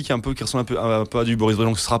esthétique un peu qui ressemble un peu à du Boris Brejcha.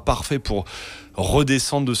 Donc ce sera parfait pour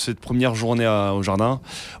redescendre de cette première journée au jardin.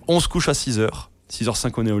 On se couche à 6h.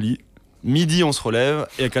 6h05, on est au lit. Midi, on se relève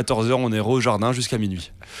et à 14h, on est au jardin jusqu'à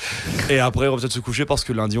minuit. Et après, on va peut-être se coucher parce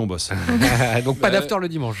que lundi, on bosse. Donc pas d'after le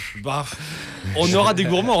dimanche. On aura des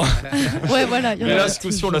gourmands. Ouais, voilà. Mais là, ce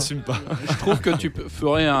coup-ci, on l'assume pas. Je trouve que tu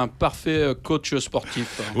ferais un parfait coach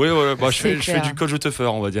sportif. Oui, voilà. Je fais du coach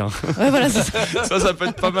tougher, on va dire. Ouais, voilà, c'est ça. Ça peut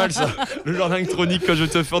être pas mal, ça. Le jardin électronique coach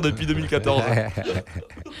tougher depuis 2014.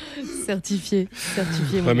 Certifié.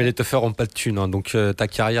 Ouais, mais les toughers ont pas de thunes, hein, donc ta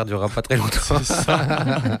carrière durera pas très longtemps. C'est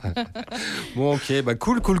ça. Bon, ok,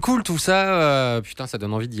 cool tout ça. Putain, ça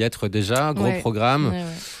donne envie d'y être déjà. Gros programme. Ouais.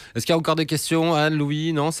 Est-ce qu'il y a encore des questions, Anne,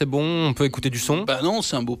 Louis? Non, c'est bon, on peut écouter du son. Non,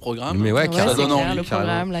 c'est un beau programme. Mais ouais, ça donne envie. Le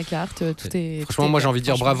programme, la carte, tout est. Franchement, moi j'ai envie de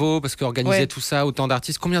dire bravo parce qu'organiser tout ça, autant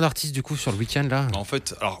d'artistes. Combien d'artistes du coup sur le week-end là? En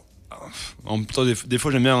fait, alors. En même temps, des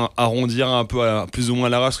fois j'aime bien arrondir un peu plus ou moins à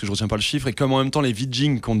l'arrache parce que je retiens pas le chiffre, et comme en même temps les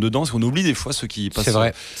VJing comptent dedans, parce qu'on oublie des fois ceux qui passent.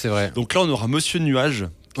 C'est vrai. Donc là on aura Monsieur Nuage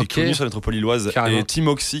qui est connu sur la métropole lilloise, et Team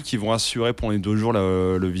Oxy qui vont assurer pendant les 2 jours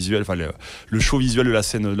le visuel, enfin le show visuel de la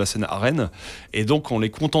scène à Rennes. Et donc on les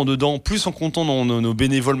comptant dedans, plus en comptant dans nos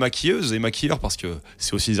bénévoles maquilleuses et maquilleurs, parce que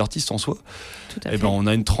c'est aussi des artistes en soi. Et on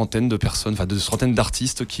a une trentaine de personnes, enfin 200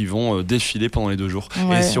 d'artistes qui vont défiler pendant les 2 jours.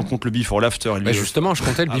 Ouais. Et si on compte le before l'after, justement, je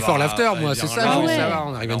comptais le before l'after, moi, c'est ça.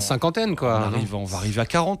 On arrive à une cinquantaine, quoi. On va arriver à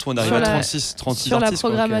 40, on arrive à 36 sur artistes. Sur la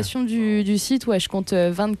programmation du site, je compte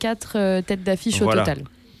 24 têtes d'affiche au total.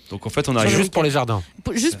 Donc en fait, on arrive juste pour les jardins.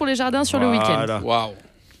 Juste pour les jardins sur le week-end. Waouh.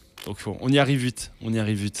 Donc on y arrive vite. Oh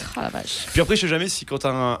la vache. Puis après, je sais jamais si quand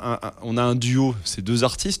on a un duo, c'est 2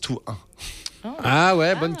 artistes ou 1. Ah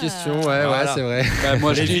ouais, bonne question. Ouais, c'est vrai.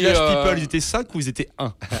 Moi, les Village People, ils étaient 5 ou ils étaient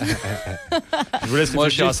 1? Je vous laisse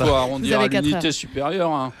réfléchir à ça. Faut arrondir à l'unité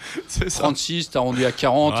supérieure. Hein. C'est ça. 36, t'arrondis à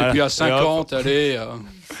 40, et puis à 50, allez.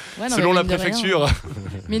 Selon la préfecture.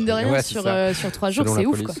 Mine de rien, sur 3 jours, c'est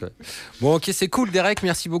ouf. Quoi. Bon, ok, c'est cool, Derek.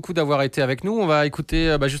 Merci beaucoup d'avoir été avec nous. On va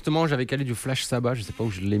écouter, justement, j'avais calé du Flash Sabbat. Je sais pas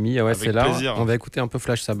où je l'ai mis. Ouais, c'est là. Plaisir. On va écouter un peu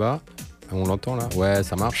Flash Sabbat. On l'entend là? Ouais,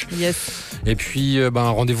 ça marche. Yes. Et puis,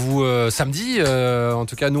 rendez-vous samedi. En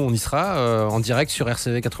tout cas, nous, on y sera en direct sur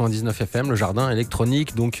RCV 99 FM, le Jardin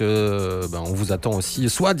Électronique. Donc, on vous attend aussi.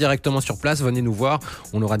 Soit directement sur place, venez nous voir.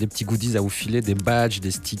 On aura des petits goodies à vous filer, des badges,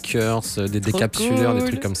 des stickers, des décapsuleurs, des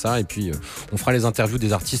trucs comme ça. Et puis, on fera les interviews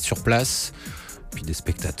des artistes sur place. Puis des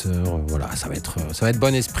spectateurs, voilà, ça va être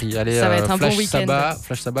bon esprit. Allez, ça va être un bon week-end.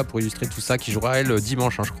 Flash Sabbat pour illustrer tout ça, qui jouera le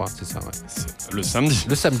dimanche, je crois, c'est ça. Ouais. Le samedi.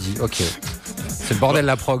 Le samedi, ok. C'est le bordel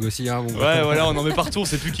la prog aussi. Hein, bon. Ouais, voilà, on en met partout, on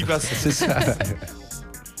sait plus qui passe. C'est ça.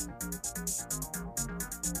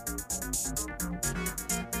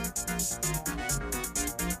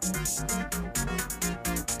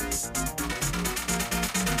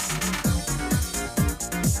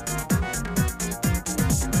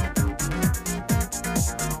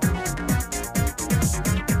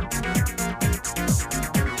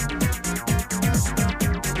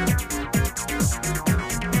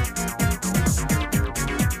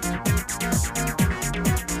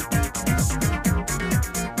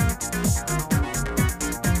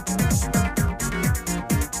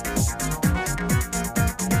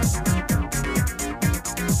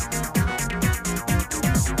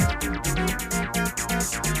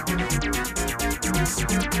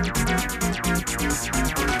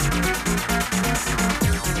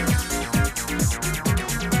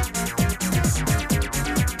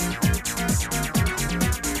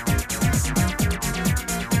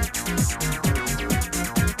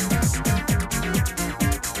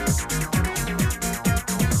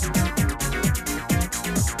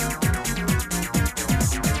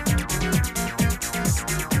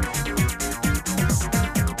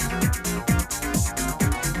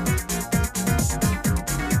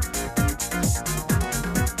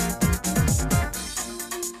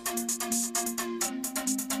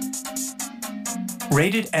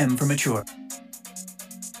 Rated M for mature.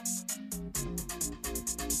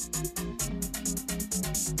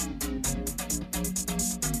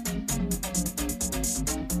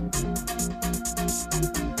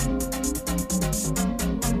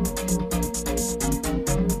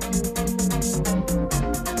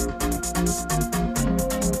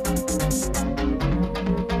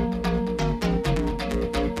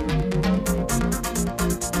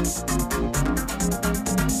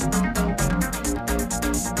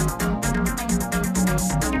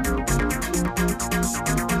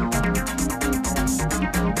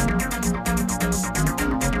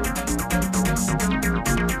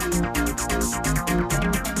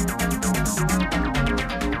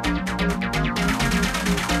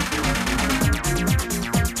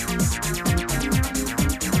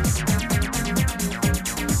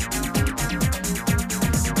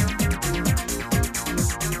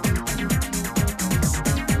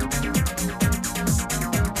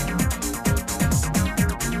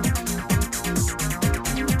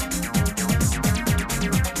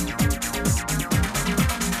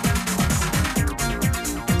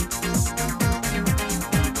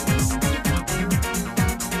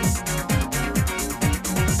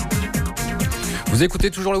 Vous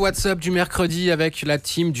écoutez toujours le WhatsApp du mercredi avec la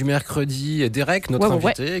team du mercredi, Derek, notre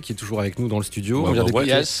invité, qui est toujours avec nous dans le studio.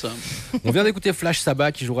 On vient d'écouter Flash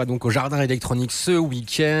Sabbath qui jouera donc au Jardin Électronique ce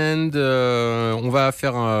week-end. On va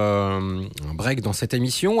faire un break dans cette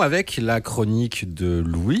émission avec la chronique de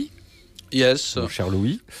Louis. Yes. Mon cher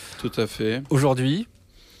Louis. Tout à fait. Aujourd'hui,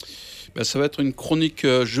 ça va être une chronique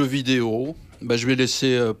jeux vidéo. Je vais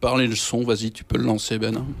laisser parler le son. Vas-y, tu peux le lancer,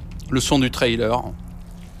 Ben. Le son du trailer.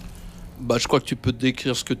 Je crois que tu peux te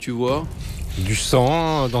décrire ce que tu vois. Du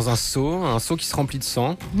sang dans un seau qui se remplit de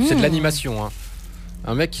sang. C'est de l'animation.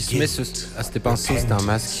 Un mec qui se met ce... Ah, c'était pas un seau, c'était un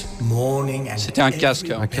masque. C'était un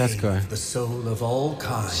casque. Un casque, ouais.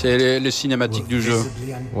 C'est les cinématiques du jeu.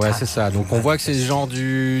 Ouais, c'est ça. Donc on voit que c'est le genre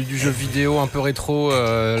du jeu vidéo un peu rétro.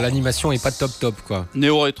 L'animation est pas top, quoi.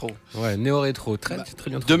 Néo-rétro. Ouais, néo-rétro. Très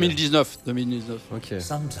bien. 2019. Ok.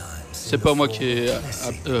 C'est pas moi qui ai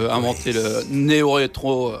inventé le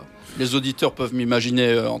néo-rétro. Les auditeurs peuvent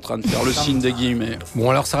m'imaginer en train de faire le signe des guillemets. Bon,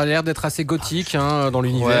 alors ça a l'air d'être assez gothique dans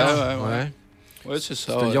l'univers. Ouais, c'est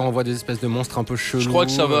ça. C'est-à-dire on voit des espèces de monstres un peu chelous. Je crois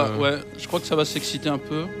que ça va s'exciter un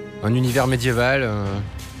peu. Un univers médiéval.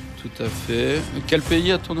 Tout à fait. Quel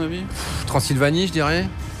pays à ton avis ? Transylvanie, je dirais.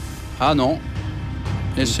 Ah non.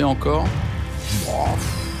 Et c'est encore ?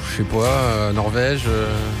 Je sais pas, Norvège.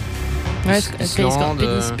 Islande,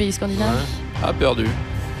 pays scandinave. Ouais. Ah, perdu.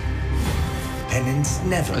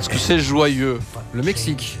 Est-ce que c'est joyeux ? Le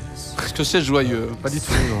Mexique. Est-ce que c'est joyeux ? Pas du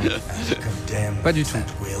tout, non. Pas du tout.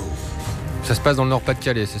 Ça se passe dans le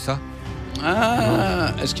Nord-Pas-de-Calais, c'est ça ?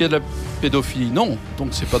 Ah, est-ce qu'il y a de la pédophilie ? Non,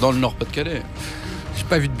 donc c'est pas dans le Nord-Pas-de-Calais. J'ai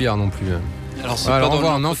pas vu de bière non plus. Alors on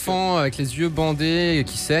voit un enfant avec les yeux bandés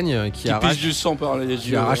qui saigne, qui arrache pisse du sang par les yeux.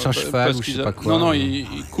 Qui arrache un cheval ou je sais pas quoi. Non, il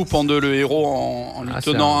coupe en deux le héros en lui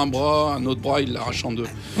tenant un bras, un autre bras, il l'arrache en deux.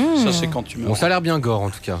 Ça, c'est quand tu meurs. Bon, ça a l'air bien gore en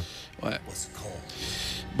tout cas. Ouais.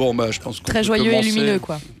 Bon, je pense qu'on très joyeux et lumineux,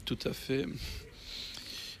 quoi. Tout à fait.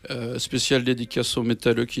 Spécial dédicace aux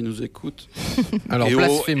métalleux qui nous écoutent. Alors,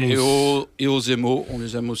 et aux émos, on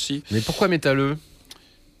les aime aussi. Mais pourquoi métalleux ?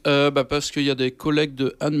 Parce qu'il y a des collègues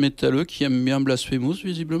de Anne métalleux qui aiment bien Blasphemous,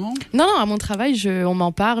 visiblement. Non, à mon travail, on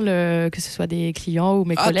m'en parle, que ce soit des clients ou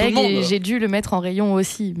mes collègues, et j'ai dû le mettre en rayon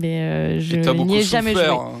aussi, mais je n'y ai jamais joué.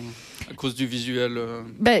 À cause du visuel.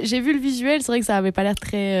 J'ai vu le visuel, c'est vrai que ça avait pas l'air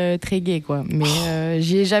très gai, quoi. Mais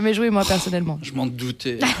j'y ai jamais joué moi personnellement. Je m'en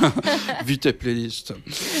doutais. Vu tes playlists.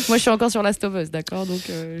 Moi, je suis encore sur Last of Us, d'accord. Donc,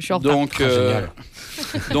 je suis en retard.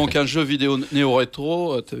 Donc un jeu vidéo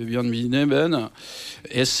néo-rétro. T'avais bien deviné, Ben.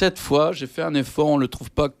 Et cette fois, j'ai fait un effort. On le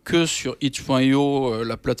trouve pas que sur itch.io,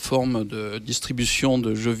 la plateforme de distribution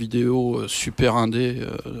de jeux vidéo super indé,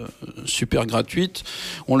 super gratuite.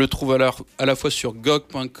 On le trouve à la fois sur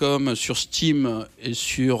GOG.com, sur Steam et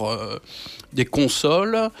sur des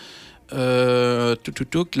consoles. La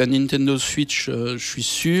Nintendo Switch, je suis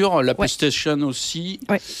sûr. La PlayStation aussi.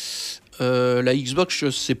 Ouais. La Xbox, je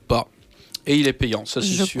sais pas. Et il est payant, ça c'est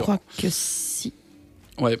sûr. Je crois que si.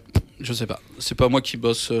 Ouais, je sais pas. C'est pas moi qui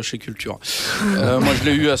bosse chez Culture. Moi, je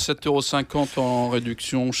l'ai eu à 7,50€ en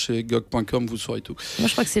réduction chez GOG.com, vous saurez tout. Moi,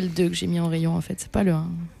 je crois que c'est le 2 que j'ai mis en rayon, en fait. C'est pas le 1.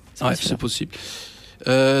 C'est possible.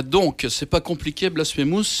 Donc, c'est pas compliqué,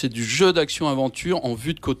 Blasphemous, c'est du jeu d'action-aventure en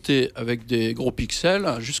vue de côté avec des gros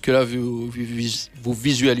pixels. Jusque-là, vous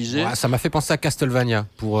visualisez. Ouais, ça m'a fait penser à Castlevania.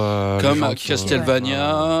 Comme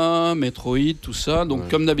Castlevania, Metroid, tout ça. Donc,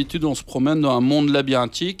 comme d'habitude, on se promène dans un monde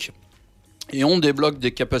labyrinthique et on débloque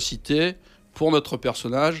des capacités pour notre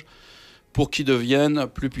personnage pour qu'ils deviennent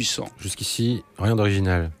plus puissants. Jusqu'ici, rien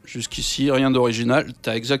d'original. Jusqu'ici, rien d'original. Tu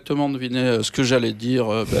as exactement deviné ce que j'allais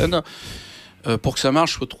dire, Ben. Pour que ça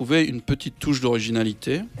marche, il faut trouver une petite touche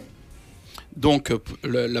d'originalité. Donc,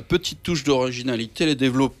 la petite touche d'originalité, les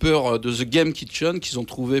développeurs de The Game Kitchen, qu'ils ont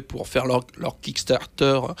trouvé pour faire leur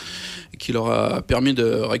Kickstarter, qui leur a permis de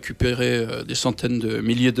récupérer des centaines de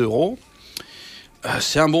milliers d'euros,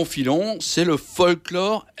 c'est un bon filon, c'est le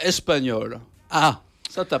folklore espagnol. Ah,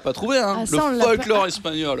 ça t'as pas trouvé, hein, le folklore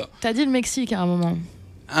espagnol. T'as dit le Mexique à un moment.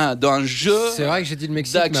 Dans un jeu, c'est vrai que j'ai dit le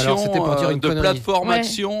Mexique, d'action, mais alors c'était pour dire une de connerie. plateforme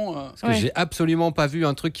action. Parce que j'ai absolument pas vu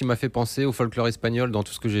un truc qui m'a fait penser au folklore espagnol dans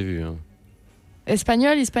tout ce que j'ai vu.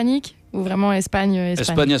 Espagnol, hispanique ou vraiment Espagne.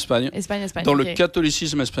 Espagne. Dans okay. le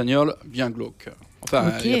catholicisme espagnol, bien glauque.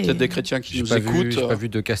 Enfin, il y a peut-être des chrétiens qui nous écoutent. J'ai pas vu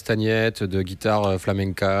de castagnette, de guitare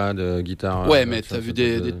flamenca, de guitare. Ouais, mais t'as vu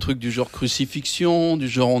des trucs du genre crucifixion, du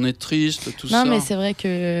genre on est triste, tout ça. Non, mais c'est vrai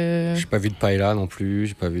que. J'ai pas vu de paella non plus,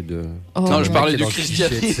 j'ai pas vu de. Oh, non, je parlais du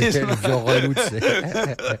christianisme. Le vieux relou, tu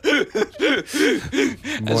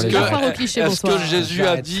sais.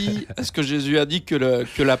 Est-ce que Jésus a dit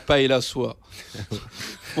que la paella soit?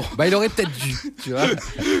 Bon. Bah, il aurait peut-être dû, tu vois.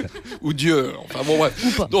 Ou Dieu. Enfin bon,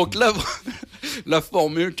 bref. Donc la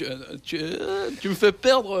formule, tu me fais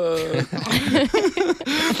perdre.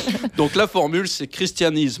 Donc la formule, c'est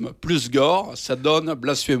christianisme plus gore, ça donne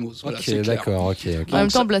blasphemous. Voilà, ok, c'est clair. D'accord, ok. En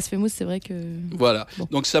même temps, blasphemous, c'est vrai que. Voilà. Bon.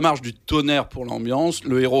 Donc ça marche du tonnerre pour l'ambiance.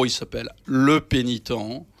 Le héros, il s'appelle le pénitent.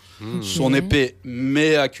 Son épée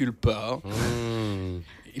mea culpa.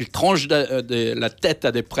 Il tranche la tête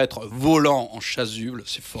à des prêtres volants en chasuble,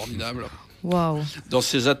 c'est formidable. Wow. Dans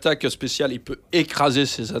ses attaques spéciales, il peut écraser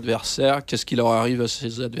ses adversaires. Qu'est-ce qui leur arrive à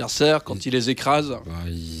ses adversaires quand il les écrase?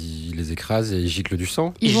 Il les écrase et il gicle du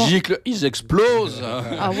sang. Ils explosent.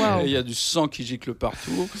 Ah, wow. Il y a du sang qui gicle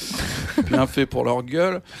partout. Bien fait pour leur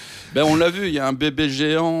gueule. Ben, on l'a vu, il y a un bébé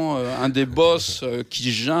géant, un des boss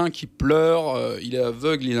qui geint, qui pleure. Il est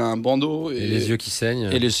aveugle, il a un bandeau. Et les yeux qui saignent.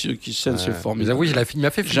 Et les yeux qui saignent, c'est formidable. Oui, il m'a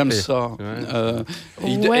fait flipper. J'aime ça.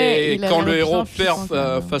 Ouais. Et quand le héros perd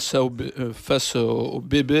face au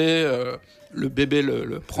bébé, le bébé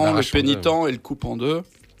le prend, le pénitent, et le coupe en deux.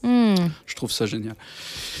 Je trouve ça génial.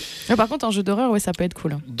 Par contre, un jeu d'horreur, ça peut être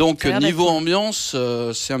cool. Donc, niveau ambiance,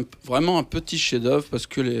 c'est vraiment un petit chef-d'œuvre parce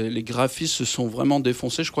que les graphistes se sont vraiment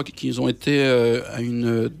défoncés. Je crois qu'ils ont été à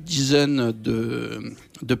une dizaine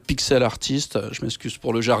de pixel artistes, je m'excuse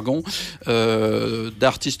pour le jargon,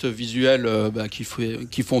 d'artistes visuels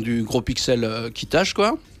qui font du gros pixel qui tâche,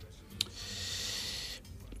 quoi.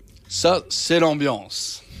 Ça, c'est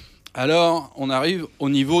l'ambiance. Alors, on arrive au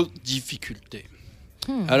niveau difficulté.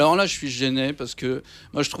 Alors là, je suis gêné parce que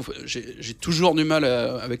moi, je trouve j'ai toujours du mal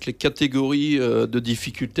avec les catégories de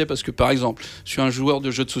difficulté parce que, par exemple, je suis un joueur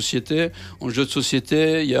de jeux de société. En jeux de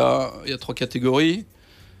société, il y a 3 catégories.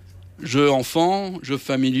 Jeux enfants, jeux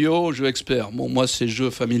familiaux, jeux experts. Bon, moi, c'est jeux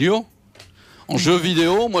familiaux. En jeux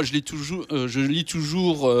vidéo, moi, je lis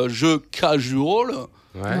toujours jeux casual.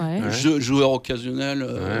 Joueur occasionnel,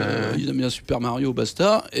 ils aiment bien Super Mario,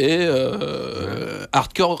 basta, et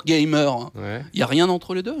hardcore gamer. Il n'y a rien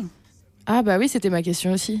entre les deux. Ah bah oui, c'était ma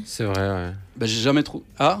question aussi. C'est vrai, ouais. Bah, j'ai jamais trouvé.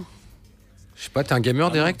 Ah, je sais pas, t'es un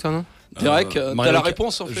gamer, Derek, toi, non? Derek, t'as la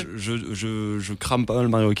réponse en fait. Je crame pas mal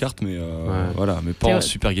Mario Kart, mais voilà, mais pas en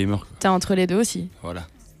super gamer, quoi. T'es entre les deux aussi. Voilà.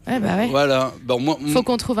 Ouais, bah ouais. Voilà. Bon, faut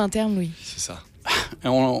qu'on trouve un terme, oui. C'est ça. Et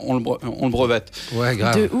on le brevette. Ouais,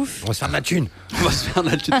 grave. De ouf. On va se faire de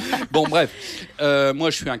la thune. Bon, bref. Moi,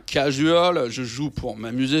 je suis un casual. Je joue pour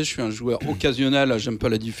m'amuser. Je suis un joueur occasionnel. J'aime pas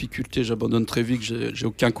la difficulté. J'abandonne très vite. J'ai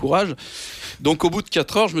aucun courage. Donc, au bout de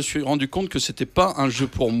 4 heures, je me suis rendu compte que c'était pas un jeu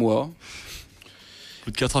pour moi. Au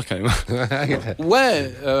bout de 4 heures, quand même.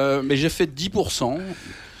 Ouais, mais j'ai fait 10%.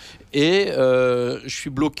 Et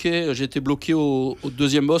j'ai été bloqué au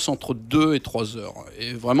deuxième boss entre 2 et 3 heures.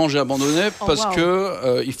 Et vraiment, j'ai abandonné parce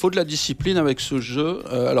que il faut de la discipline avec ce jeu.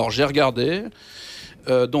 Alors, j'ai regardé.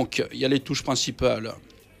 Donc, il y a les touches principales.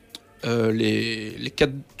 Les 4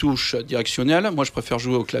 touches directionnelles. Moi, je préfère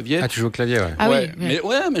jouer au clavier. Ah, tu joues au clavier, ouais. Ah ouais, oui.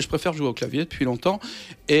 Mais je préfère jouer au clavier depuis longtemps.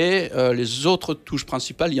 Et les autres touches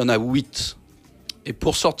principales, il y en a 8. Et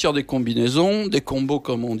pour sortir des combinaisons, des combos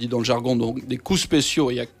comme on dit dans le jargon, donc des coups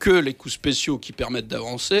spéciaux, il n'y a que les coups spéciaux qui permettent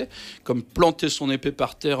d'avancer. Comme planter son épée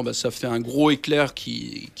par terre, ça fait un gros éclair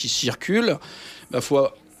qui circule. Faut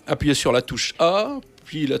appuyer sur la touche A,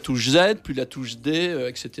 puis la touche Z, puis la touche D,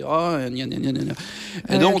 etc.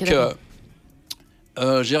 Et donc,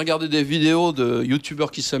 j'ai regardé des vidéos de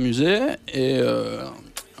youtubeurs qui s'amusaient et...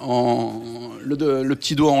 le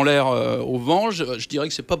petit doigt en l'air au vent, je dirais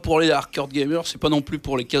que c'est pas pour les hardcore gamers, c'est pas non plus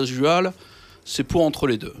pour les casuals, c'est pour entre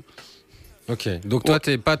les deux. Ok, donc toi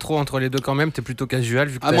t'es pas trop entre les deux quand même, t'es plutôt casual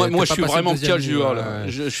vu que moi je suis vraiment casual,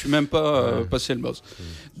 je suis même pas passé le boss.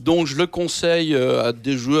 Donc je le conseille à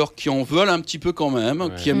des joueurs qui en veulent un petit peu quand même,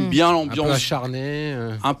 qui aiment bien l'ambiance.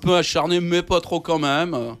 Un peu acharné, mais pas trop quand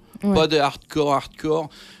même. Pas des hardcore.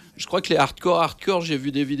 Je crois que les hardcore, j'ai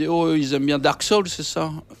vu des vidéos, ils aiment bien Dark Souls, c'est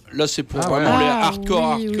ça? Là c'est pour vraiment les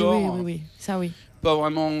hardcore. Oui, ça oui. Pas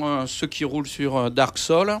vraiment ceux qui roulent sur Dark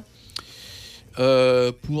Souls.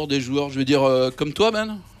 Pour des joueurs, je veux dire, comme toi,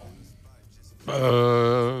 Ben?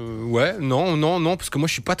 Ouais, non, parce que moi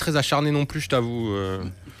je suis pas très acharné non plus, je t'avoue.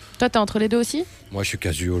 Toi, t'es entre les deux aussi? Moi, je suis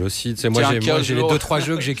casual aussi. Tu sais, moi, j'ai les 2-3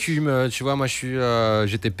 jeux que j'écume. Tu vois, moi,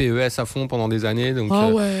 j'étais PES à fond pendant des années. Donc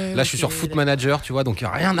là, je suis sur Foot Manager, tu vois, donc il n'y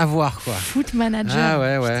a rien à voir, quoi. Foot Manager.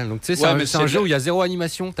 Ah ouais. Donc tu sais, c'est un jeu où il y a zéro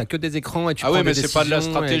animation. T'as que des écrans et tu prends des mais c'est pas de la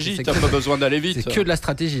stratégie. T'as pas besoin d'aller vite. C'est que de la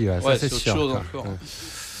stratégie. Ça, c'est sûr. Autre chose encore.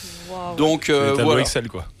 Donc tableau Excel,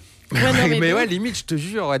 quoi. Mais ouais, limite, je te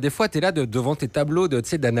jure, des fois, t'es là devant tes tableaux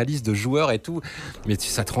d'analyse de joueurs et tout, mais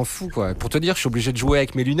ça te rend fou, quoi. Pour te dire, je suis obligé de jouer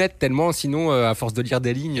avec mes lunettes tellement, sinon, à force de lire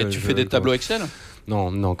des lignes. Et tu fais des tableaux Excel?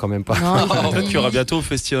 Non, quand même pas. Peut-être qu'il y aura bientôt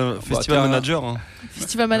Festival Manager. Hein.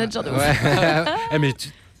 Festival Manager de ouf. Ouais. Mais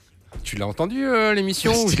tu l'as entendu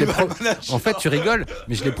l'émission où en fait, tu rigoles,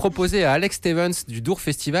 mais je l'ai proposé à Alex Stevens du Dour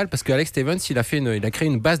Festival parce que Alex Stevens, il a créé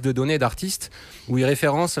une base de données d'artistes où il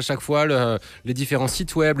référence à chaque fois les différents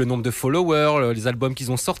sites web, le nombre de followers, les albums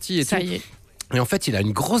qu'ils ont sortis et tout. Ça y est. Et en fait, il a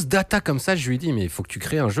une grosse data comme ça. Je lui ai dit, mais il faut que tu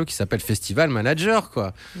crées un jeu qui s'appelle Festival Manager,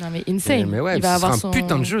 quoi. Non, mais insane. Mais ouais, ça sera un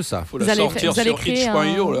putain de jeu, ça. Faut la sortir sur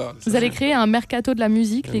itch.io, là. Vous allez créer un mercato de la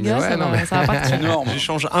musique, les gars. Ça va partir. Énorme.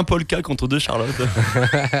 J'échange un Polka contre 2 Charlotte.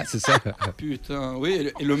 C'est ça. Putain,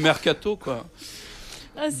 oui, et le mercato, quoi.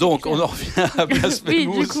 Donc, on en revient à Blasphemous. Oui,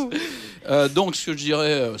 du coup. Donc, ce que je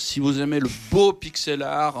dirais, si vous aimez le beau pixel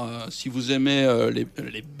art, si vous aimez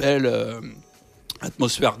les belles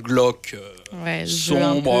atmosphères glauques,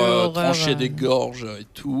 sombres, tranchées des gorges et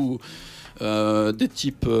tout, des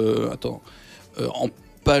types,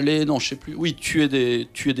 empalés, non, je sais plus. Oui, tuer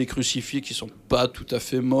des crucifix qui sont pas tout à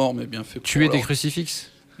fait morts, mais bien faits. Tuer des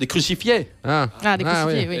crucifixes. Des crucifiés. Des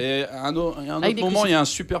crucifiés, oui. Et à un autre moment, il y a un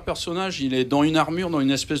super personnage, il est dans une armure, dans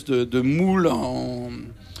une espèce de moule en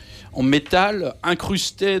métal,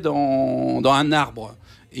 incrusté dans un arbre.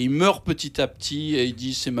 Et il meurt petit à petit et il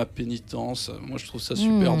dit c'est ma pénitence. Moi je trouve ça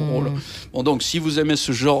super drôle. Bon, donc si vous aimez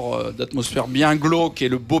ce genre d'atmosphère bien glauque et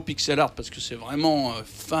le beau pixel art, parce que c'est vraiment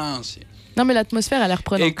fin. Non mais l'atmosphère a l'air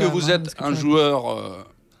prenante. Et que vous êtes un joueur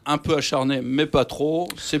un peu acharné mais pas trop,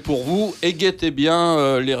 c'est pour vous. Et guettez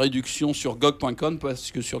bien les réductions sur GOG.com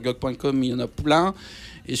parce que sur GOG.com il y en a plein.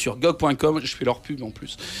 Et sur GOG.com, je fais leur pub en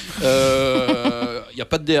plus. Il n'y a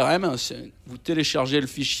pas de DRM. Vous téléchargez le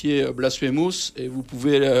fichier Blasphemous et vous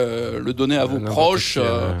pouvez le donner à vos proches.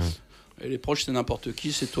 Et les proches, c'est n'importe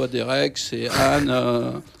qui. C'est toi, Derek, c'est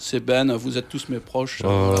Anne, c'est Ben. Vous êtes tous mes proches.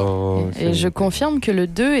 Et je confirme que le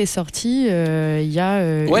 2 est sorti il y a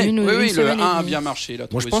une semaine. Le 1 a bien marché.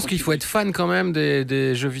 Moi, je pense qu'il faut être fan quand même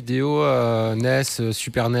des jeux vidéo NES,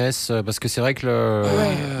 Super NES, parce que c'est vrai que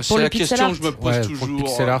c'est la question que je me pose toujours. Pour le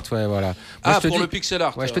pixel art, voilà. Le pixel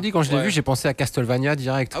art. Je te dis, quand je l'ai vu, j'ai pensé à Castlevania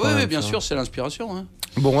direct. Oui, bien sûr, c'est l'inspiration. Hein.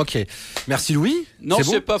 Bon, ok. Merci Louis. Non,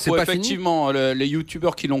 c'est pas faux. Effectivement, les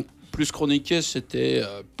youtubeurs qui l'ont plus chroniqué, c'était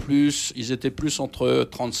ils étaient plus entre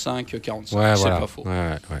 35 et 45. C'est pas faux.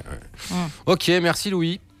 Ok, merci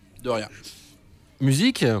Louis. De rien.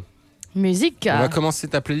 Musique. On va commencer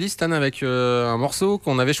ta playlist, Anne, avec un morceau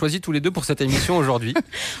qu'on avait choisi tous les deux pour cette émission aujourd'hui.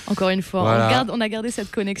 Encore une fois, on a gardé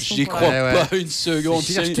cette connexion. J'y crois pas une seconde.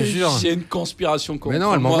 Je te jure. C'est une conspiration. Mais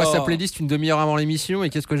non, elle m'envoie sa playlist une demi-heure avant l'émission et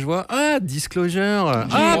qu'est-ce que je vois? Disclosure.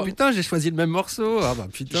 Putain, j'ai choisi le même morceau.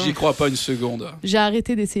 Putain. J'y crois pas une seconde. J'ai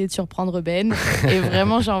arrêté d'essayer de surprendre Ben et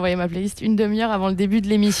vraiment j'ai envoyé ma playlist une demi-heure avant le début de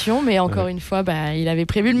l'émission, mais encore une fois, il avait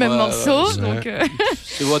prévu le même morceau. Donc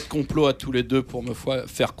c'est votre complot à tous les deux pour me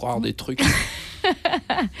faire croire des trucs.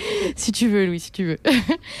 Si tu veux, Louis, si tu veux.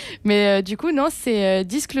 Mais du coup, non, c'est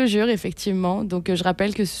Disclosure, effectivement. Donc, je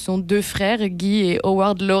rappelle que ce sont deux frères, Guy et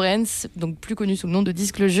Howard Lawrence, donc plus connus sous le nom de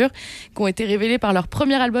Disclosure, qui ont été révélés par leur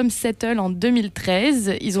premier album Settle en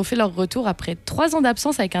 2013. Ils ont fait leur retour après 3 ans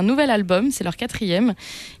d'absence avec un nouvel album, c'est leur 4e.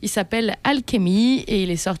 Il s'appelle Alchemy et il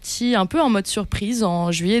est sorti un peu en mode surprise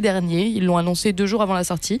en juillet dernier. Ils l'ont annoncé 2 jours avant la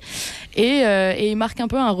sortie. Et il marque un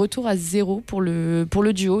peu un retour à zéro pour le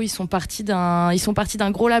duo. Ils sont partis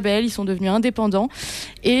d'un gros label, ils sont devenus indépendants.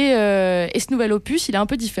 Et ce nouvel opus, il est un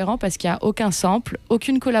peu différent parce qu'il n'y a aucun sample,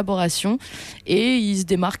 aucune collaboration. Et il se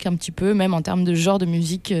démarque un petit peu, même en termes de genre de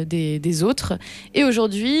musique des autres. Et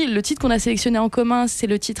aujourd'hui, le titre qu'on a sélectionné en commun, c'est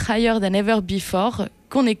le titre Higher Than Ever Before,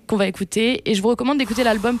 qu'on va écouter. Et je vous recommande d'écouter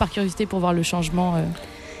l'album par curiosité pour voir le changement.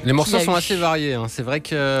 Les morceaux sont assez variés. Hein. C'est vrai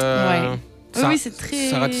que. Ouais. Oui, c'est très.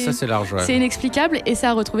 Ça, c'est large. Ouais. C'est inexplicable et c'est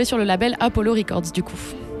à retrouver sur le label Apollo Records du coup.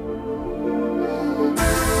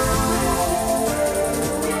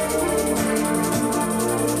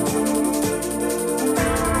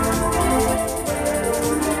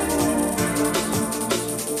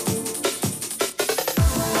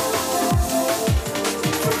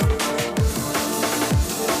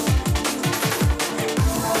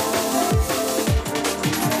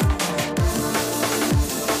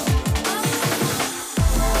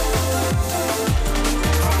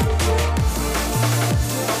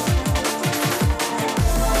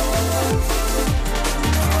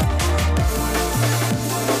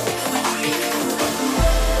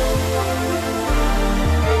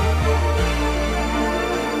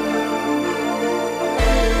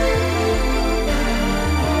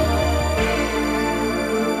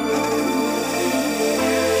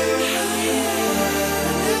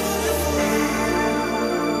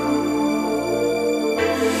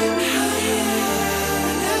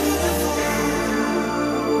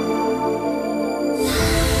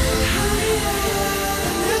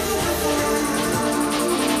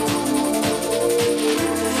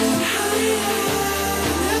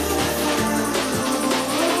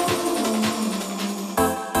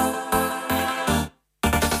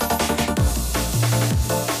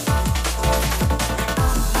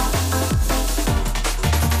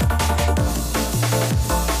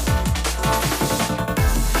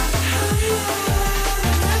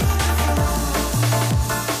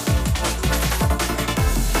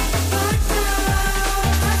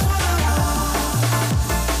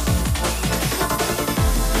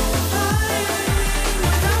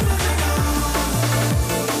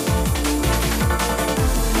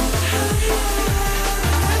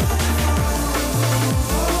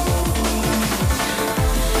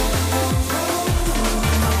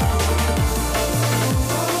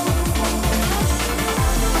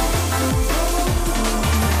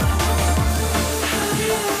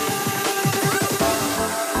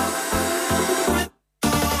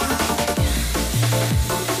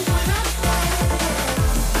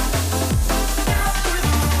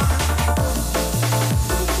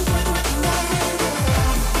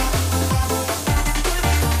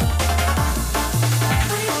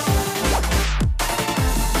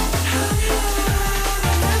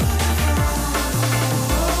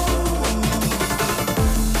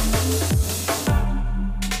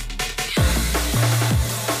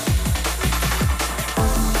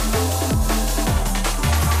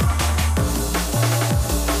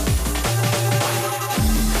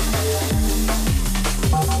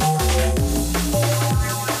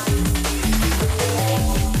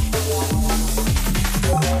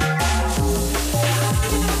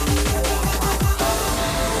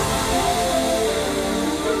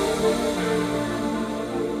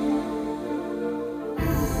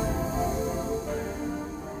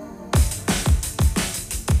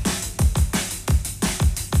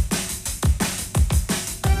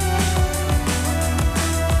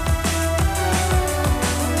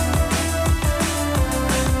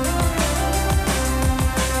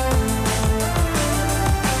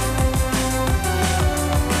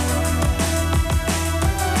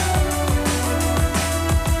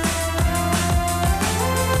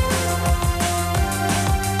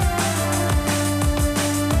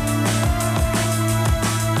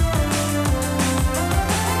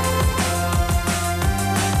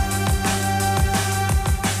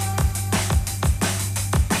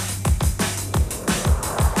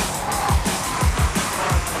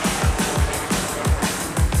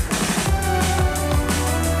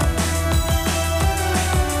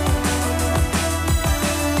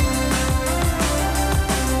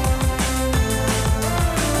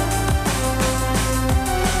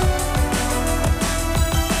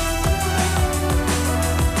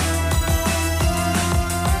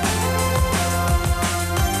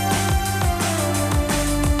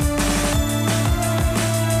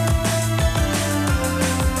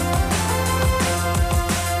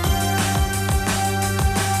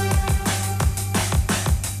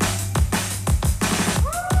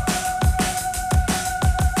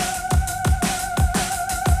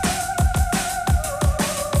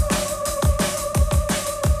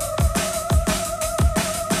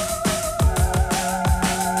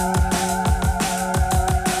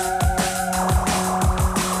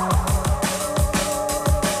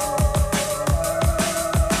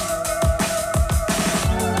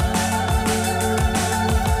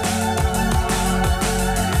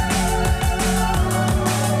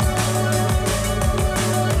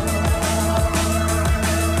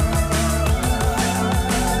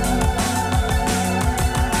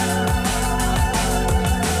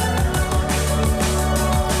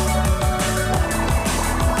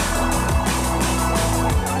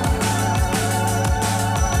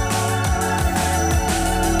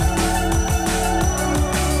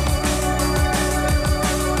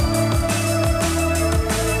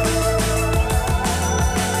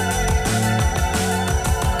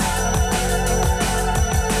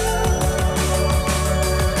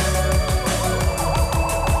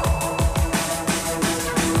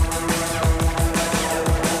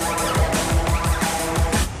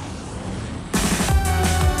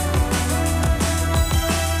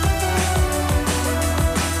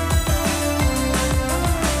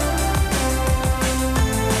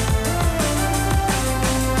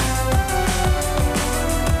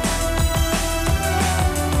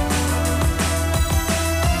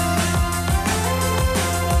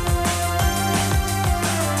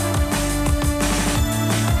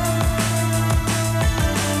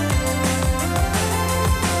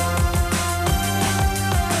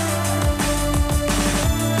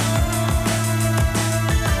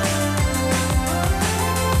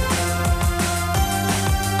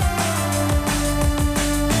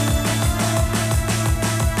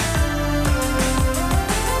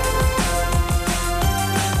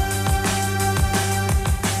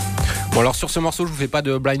 alors sur ce morceau, je vous fais pas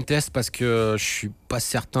de blind test parce que je suis pas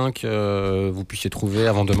certain que vous puissiez trouver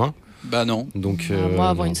avant demain. Bah non. Donc, moi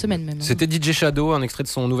avant une semaine même. C'était DJ Shadow, un extrait de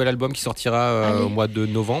son nouvel album qui sortira au mois de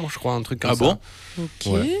novembre, je crois, un truc comme ça. Ah bon?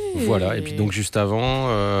 Ok. Ouais. Voilà, et puis donc juste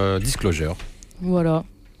avant, Disclosure. Voilà.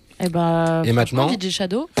 Et maintenant DJ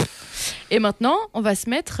Shadow. Et maintenant, on va se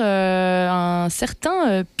mettre un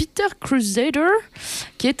certain Peter Crusader,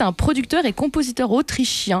 qui est un producteur et compositeur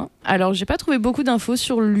autrichien. Alors, j'ai pas trouvé beaucoup d'infos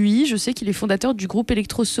sur lui. Je sais qu'il est fondateur du groupe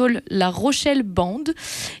électro-soul La Rochelle Band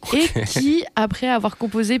et qui, après avoir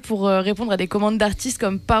composé pour répondre à des commandes d'artistes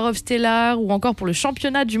comme Parov Stellar ou encore pour le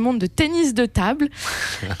championnat du monde de tennis de table,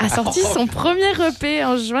 a sorti son premier EP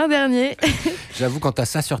en juin dernier. J'avoue, quand t'as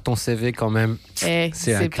ça sur ton CV, quand même, c'est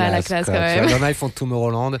pas la classe quand même. Il y en a, ils font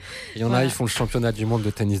Tomorrowland. Il y en a, ils font le championnat du monde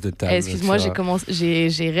de tennis de table. Excuse-moi,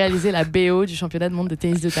 j'ai réalisé la BO du championnat du monde de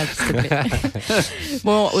tennis de table, s'il te plaît.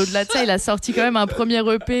 Bon, au-delà de ça, il a sorti quand même un premier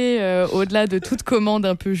EP au-delà de toute commande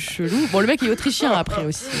un peu chelou. Bon, le mec est autrichien après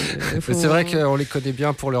aussi. C'est vrai qu'on les connaît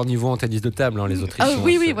bien pour leur niveau en tennis de table, hein, les Autrichiens. Ah,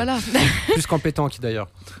 oui, voilà. Plus qu'en pétanque d'ailleurs.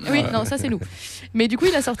 Oui, non, ça c'est nous. Mais du coup,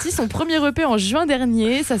 il a sorti son premier EP en juin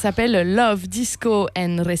dernier. Ça s'appelle Love, Disco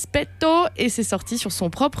and Respeto et c'est sorti sur son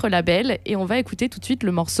propre label. Et on va écouter tout de suite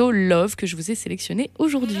le morceau Love que je vous ai sélectionné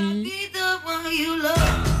aujourd'hui.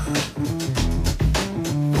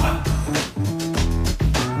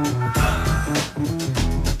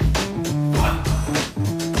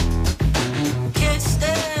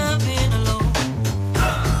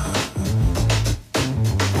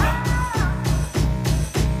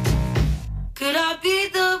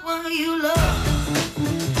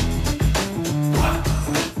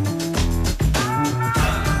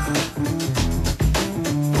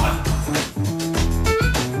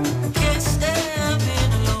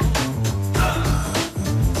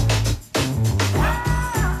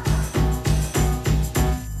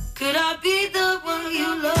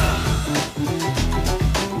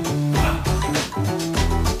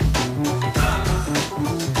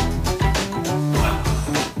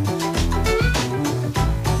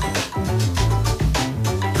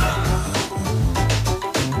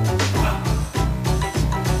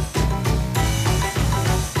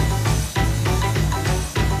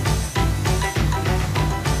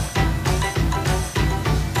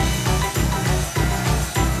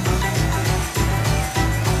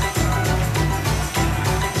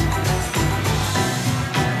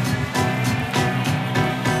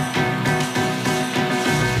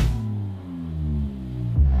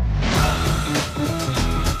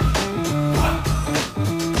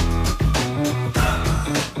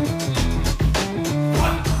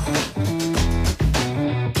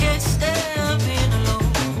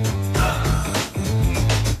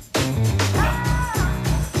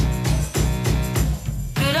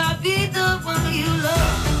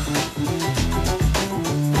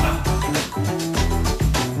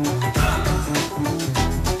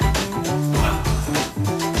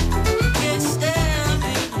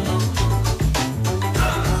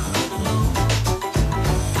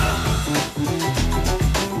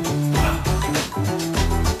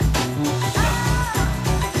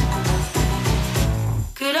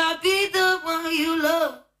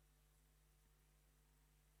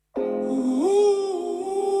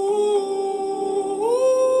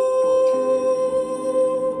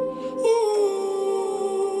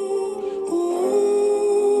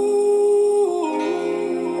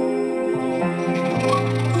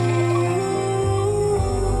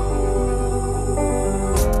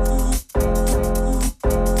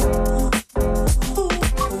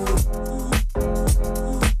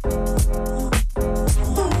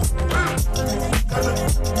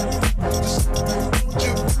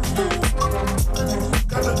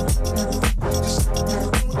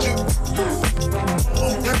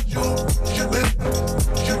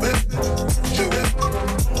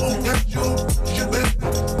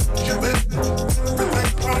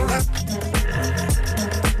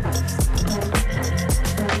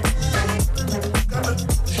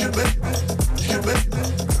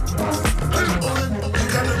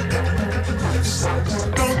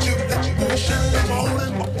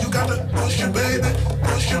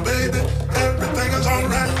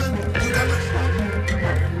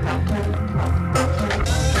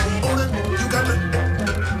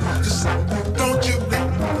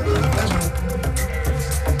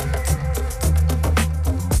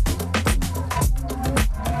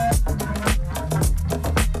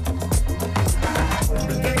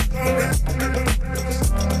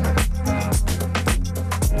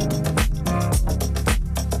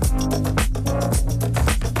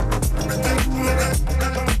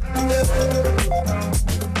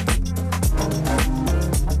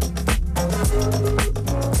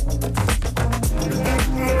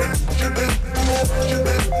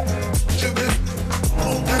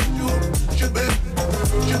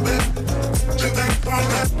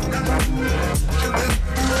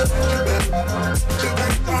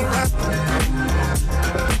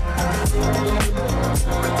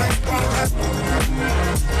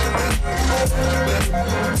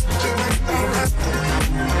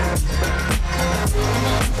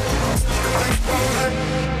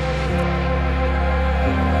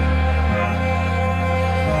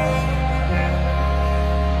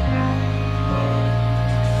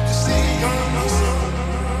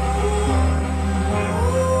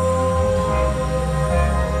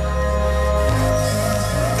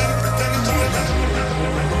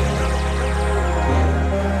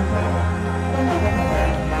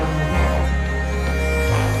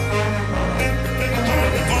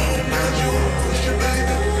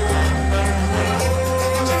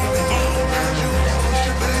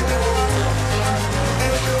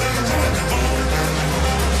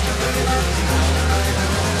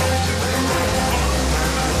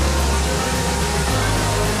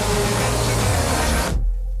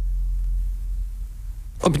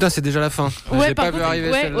 Oh putain, c'est déjà la fin. Ouais, j'ai pas vu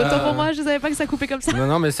arriver celle-là. Autant pour moi, je savais pas que ça coupait comme ça.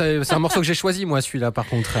 Non, mais c'est un morceau que j'ai choisi, moi, celui-là, par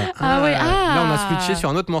contre. Là, on a switché sur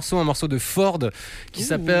un autre morceau, un morceau de Ford qui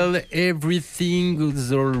s'appelle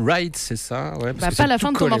Everything's Alright, c'est ça, ouais. Pas la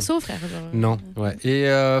fin de ton morceau, frère. Non, ouais. Et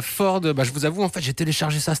Ford, je vous avoue, en fait, j'ai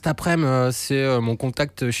téléchargé ça cet après-midi. C'est mon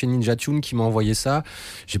contact chez Ninja Tune qui m'a envoyé ça.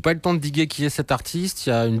 J'ai pas eu le temps de diguer qui est cet artiste. Il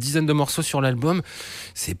y a une dizaine de morceaux sur l'album.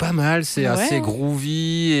 C'est pas mal, c'est assez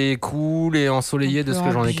groovy et cool et ensoleillé de ce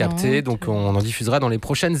que j'en ai capté. Donc on en diffusera dans les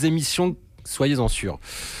prochaines émissions, soyez-en sûrs.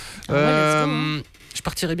 Je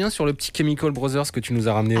partirais bien sur le petit Chemical Brothers que tu nous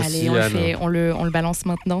as ramené aussi. Allez, on le balance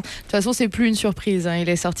maintenant. De toute façon, c'est plus une surprise. Il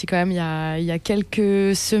est sorti quand même il y a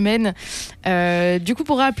quelques semaines. Du coup,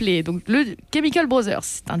 pour rappeler, donc, le Chemical Brothers,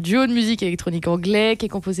 c'est un duo de musique électronique anglais qui est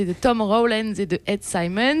composé de Tom Rowlands et de Ed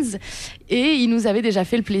Simons. Et ils nous avaient déjà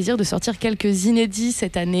fait le plaisir de sortir quelques inédits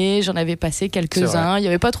cette année. J'en avais passé quelques-uns. Il n'y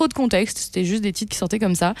avait pas trop de contexte. C'était juste des titres qui sortaient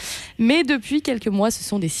comme ça. Mais depuis quelques mois, ce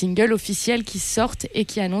sont des singles officiels qui sortent et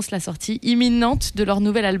qui annoncent la sortie imminente de leur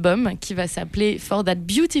nouvel album qui va s'appeler For That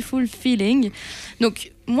Beautiful Feeling.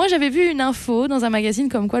 Donc, moi, j'avais vu une info dans un magazine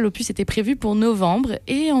comme quoi l'opus était prévu pour novembre.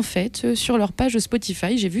 Et en fait, sur leur page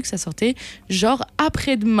Spotify, j'ai vu que ça sortait genre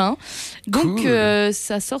après-demain. Donc,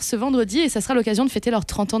 ça sort ce vendredi et ça sera l'occasion de fêter leurs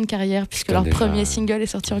 30 ans de carrière puisque leur premier single est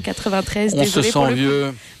sorti en 93. On se sent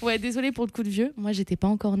vieux. Ouais, désolé pour le coup de vieux. Moi, j'étais pas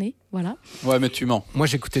encore née. Voilà. Ouais, mais tu mens. Moi,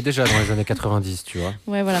 j'écoutais déjà dans les années 90, tu vois.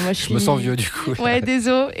 Ouais, voilà. Moi, je me sens vieux du coup. Ouais,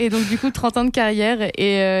 désolé. Et donc, du coup, 30 ans de carrière.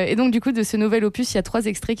 Et donc, du coup, de ce nouvel opus, il y a 3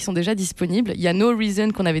 extraits qui sont déjà disponibles. Il y a No Reason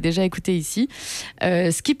qu'on avait déjà écouté ici.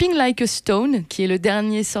 Skipping Like a Stone, qui est le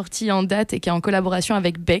dernier sorti en date et qui est en collaboration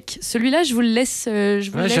avec Beck. Celui-là, je vous le laisse,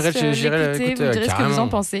 l'écouter. Vous me direz ce que vous en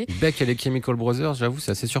pensez. Beck et les Chemical Brothers, j'avoue,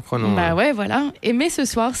 c'est assez surprenant. Bah ouais, voilà. Et mais ce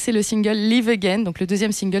soir, c'est le single Live Again, donc le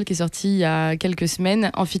deuxième single qui est sorti il y a quelques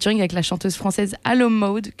semaines, en featuring avec la chanteuse française Allo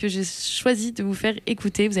Mode, que j'ai choisi de vous faire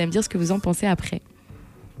écouter. Vous allez me dire ce que vous en pensez après.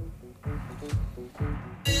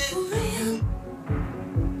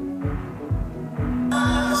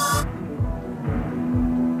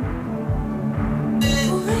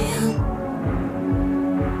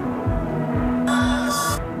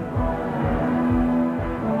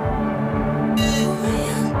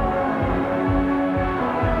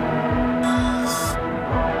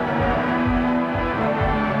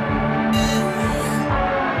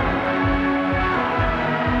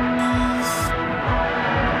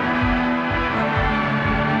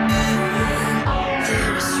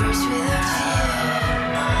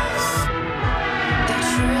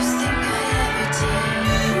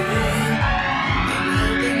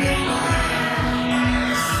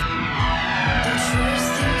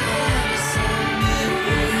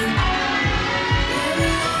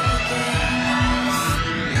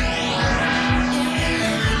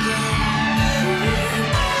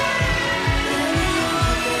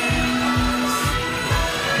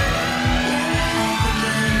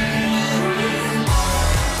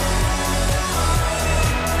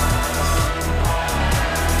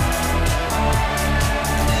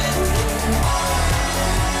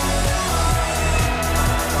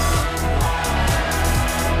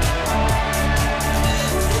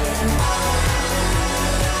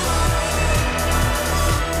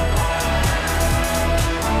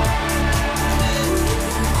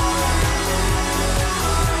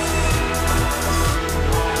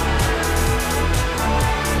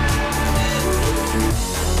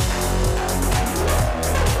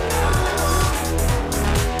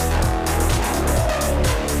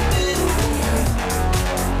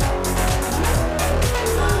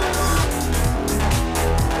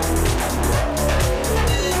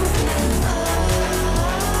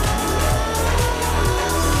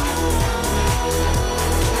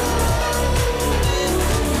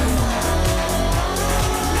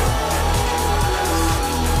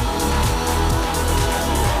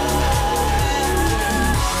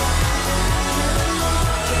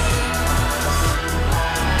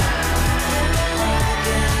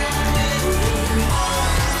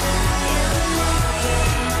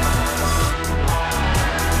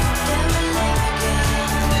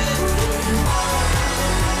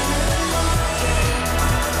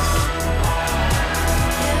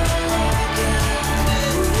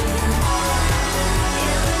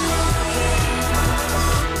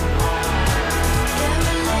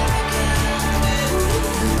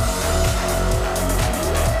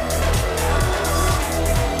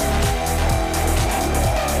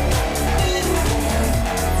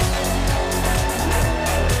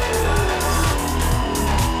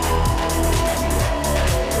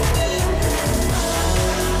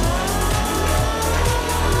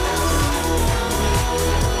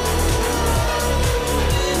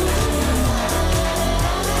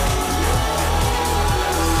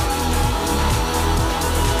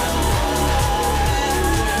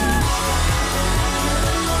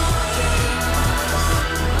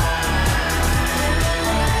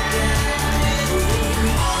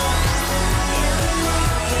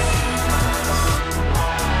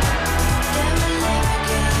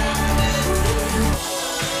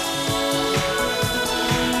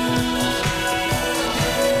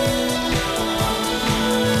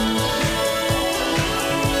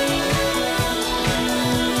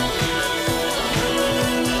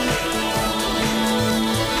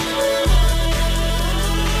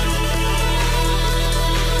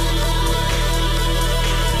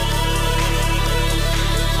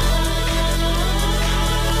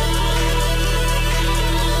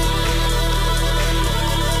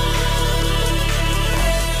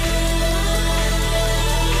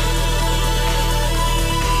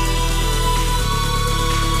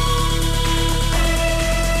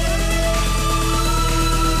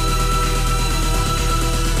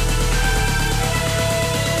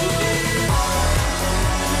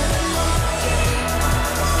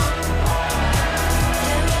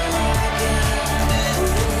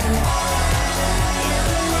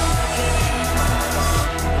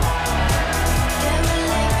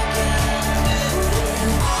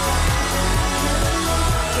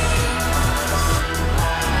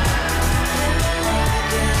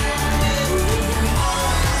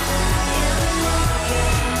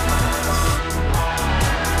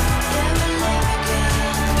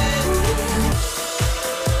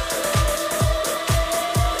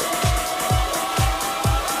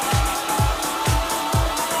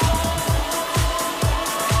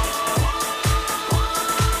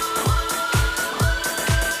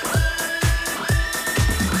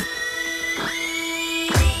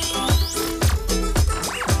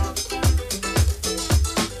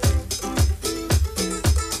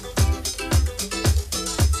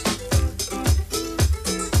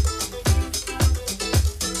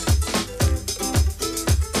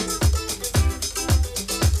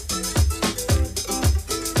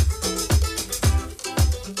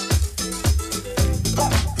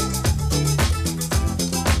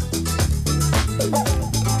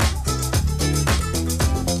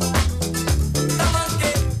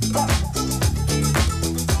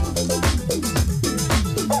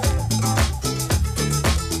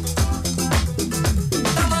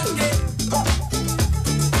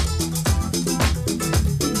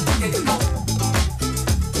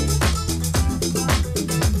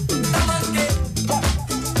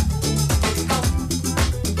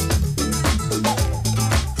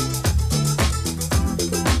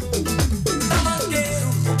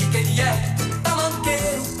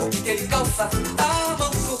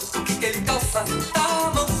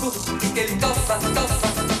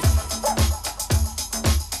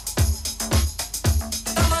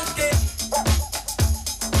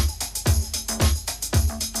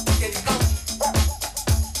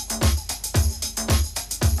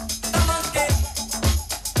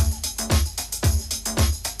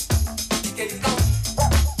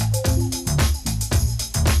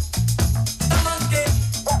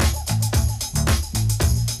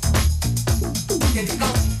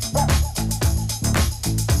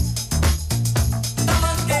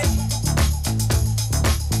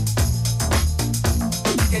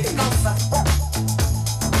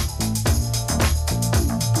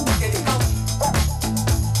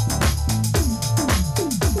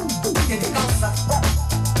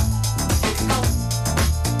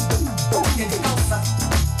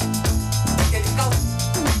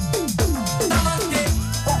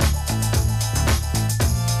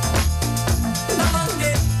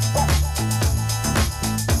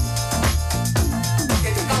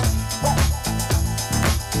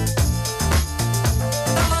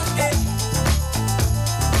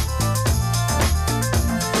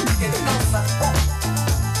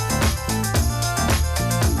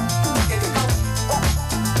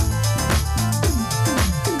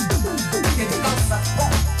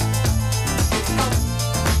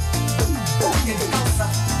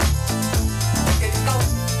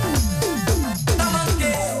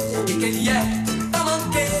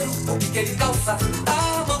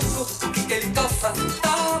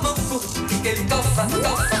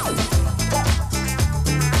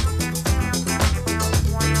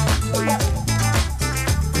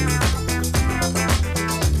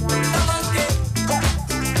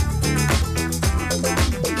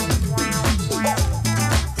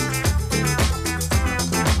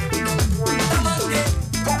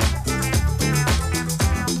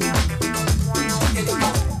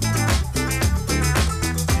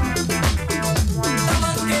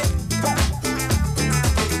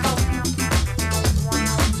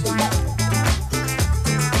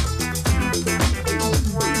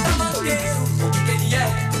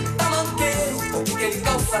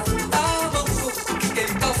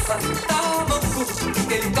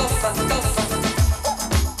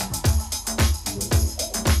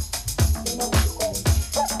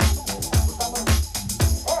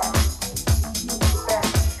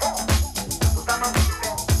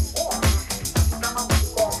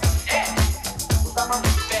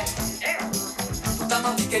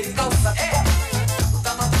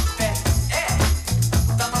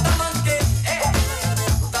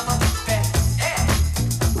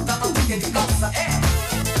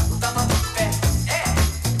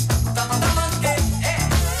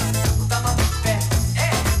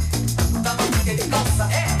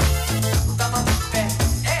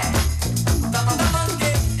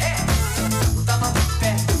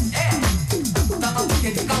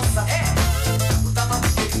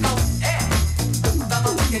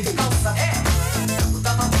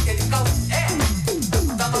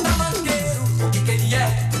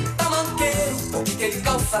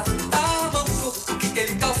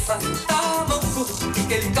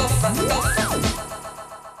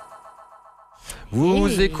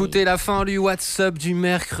 Vous écoutez la fin du WhatsApp du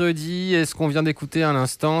mercredi. Et ce qu'on vient d'écouter à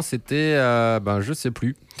l'instant, c'était... je sais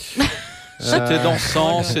plus. C'était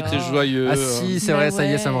dansant, c'était joyeux. Ah si, c'est vrai, ça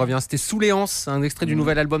y est, ça me revient. C'était Souléance, un extrait du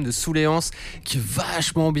nouvel album de Souléance qui est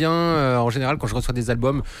vachement bien. En général, quand je reçois des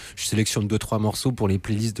albums, je sélectionne 2-3 morceaux pour les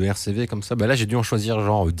playlists de RCV comme ça. Là, j'ai dû en choisir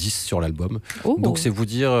genre 10 sur l'album. Oh. Donc c'est vous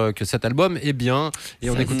dire que cet album est bien. Et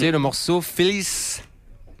on écoutait le morceau Felice.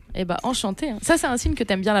 Eh ben, enchanté. Hein. Ça, c'est un signe que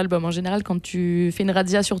t'aimes bien l'album. En général, quand tu fais une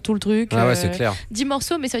razzia sur tout le truc. Ah ouais, c'est clair. 10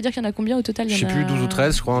 morceaux, mais ça veut dire qu'il y en a combien au total? Je sais plus, 12 ou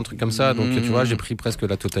 13, je crois, un truc comme ça. Donc, tu vois, j'ai pris presque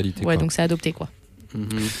la totalité. Ouais, quoi. donc c'est adopté, quoi.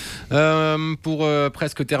 Pour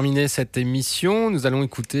presque terminer cette émission, nous allons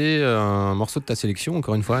écouter un morceau de ta sélection,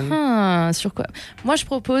 encore une fois. Sur quoi? Moi, je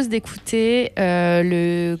propose d'écouter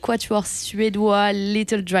le quatuor suédois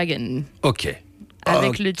Little Dragon. Ok.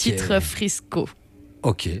 Avec le titre Frisco.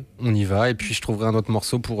 Ok, on y va. Et puis je trouverai un autre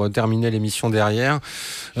morceau pour terminer l'émission derrière.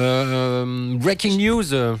 Breaking news,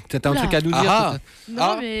 peut-être un truc à nous dire.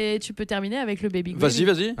 Non, mais tu peux terminer avec le Baby.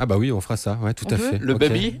 Vas-y. Ah bah oui, on fera ça, ouais, tout à fait. Le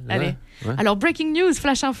Baby. Allez. Ouais. Alors breaking news,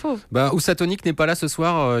 flash info. Ousatonic n'est pas là ce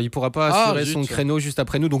soir, il pourra pas assurer son créneau juste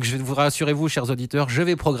après nous. Donc rassurez-vous, chers auditeurs, je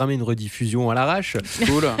vais programmer une rediffusion à l'arrache.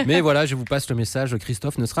 Cool. Mais voilà, je vous passe le message.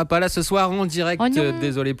 Christophe ne sera pas là ce soir en direct.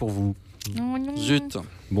 Désolé pour vous. Zut.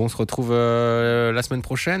 Bon, on se retrouve la semaine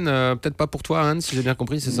prochaine. Peut-être pas pour toi, Anne, si j'ai bien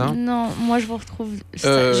compris, c'est ça ? Non, moi je vous retrouve.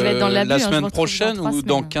 Je vais être dans l'abus. La semaine prochaine ou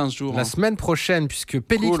dans 15 jours ? La semaine prochaine, puisque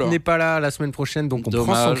Pélic n'est pas là la semaine prochaine, donc on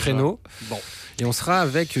prend son créneau. Bon. Et on sera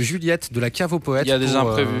avec Juliette de la Cave aux Poètes. Il y a des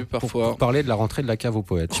imprévus parfois. Pour parler de la rentrée de la Cave aux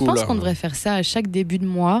Poètes. Je pense qu'on devrait faire ça à chaque début de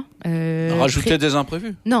mois. Rajouter des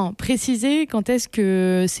imprévus ? Non, préciser quand est-ce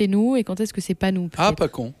que c'est nous et quand est-ce que c'est pas nous. Ah, pas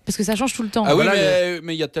con. Parce que ça change tout le temps. Ah oui,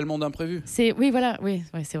 mais il y a tellement d'imprévus. Oui, voilà,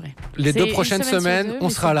 c'est vrai. Les 2 prochaines semaines, on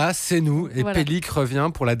sera là, c'est nous. Et voilà. Pélic revient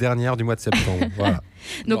pour la dernière du mois de septembre. Voilà.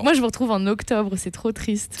 Donc moi je vous retrouve en octobre, c'est trop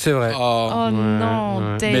triste. C'est vrai. Oh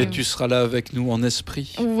non, mais tu seras là avec nous en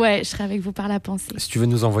esprit. Ouais, je serai avec vous par la pensée. Si tu veux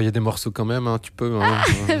nous envoyer des morceaux quand même, hein, tu peux.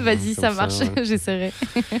 Vas-y, ça marche, j'essaierai.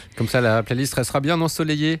 Comme ça la playlist restera bien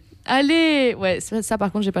ensoleillée. Allez, ouais, ça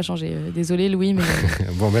par contre j'ai pas changé. Désolé Louis, mais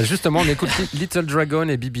bon, ben justement, on écoute Little Dragon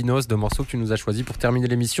et Bibinos, 2 morceaux que tu nous as choisis pour terminer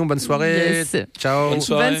l'émission. Bonne soirée. Yes. Ciao. Bonne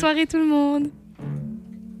soirée tout le monde.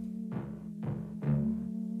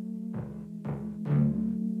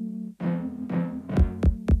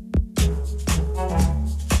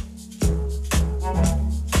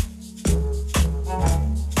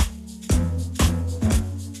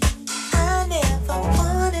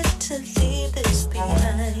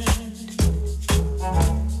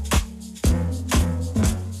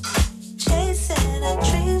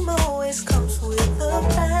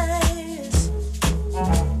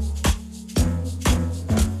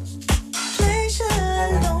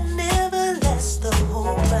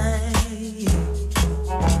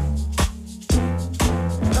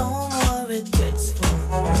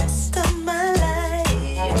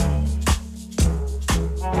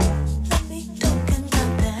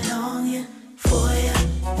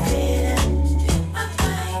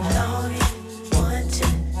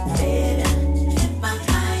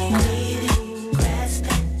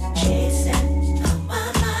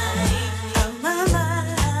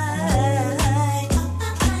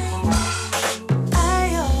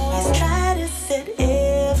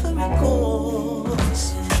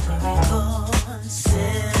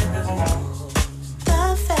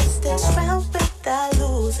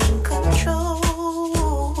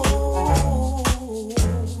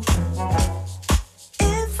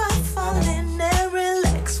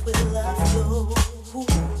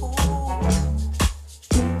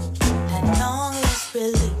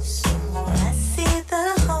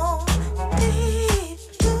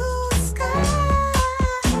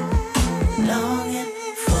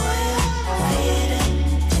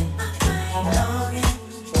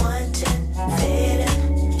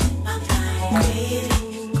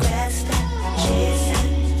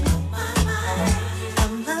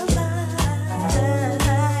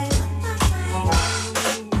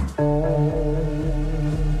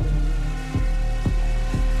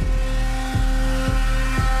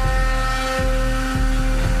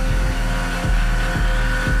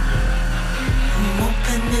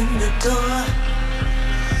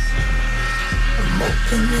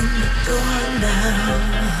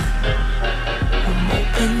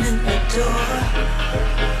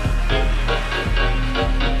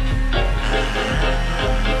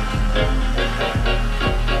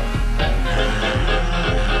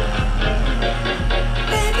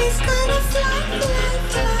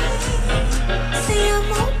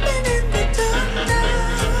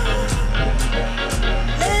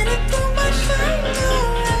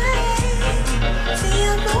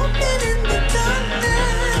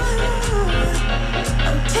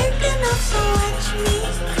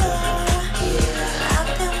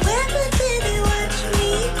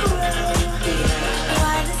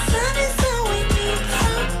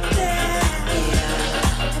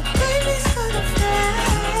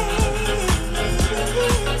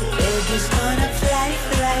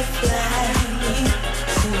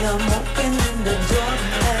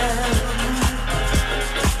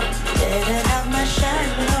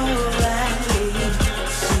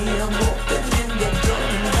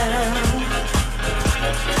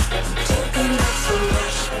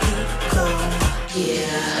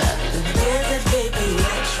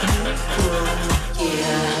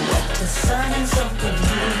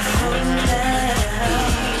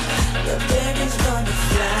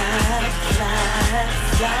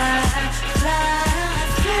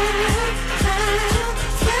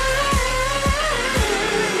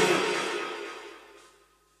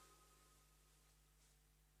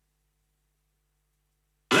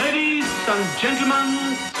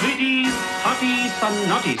 Gentlemen, sweeties, hotties and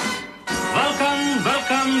naughties. Welcome,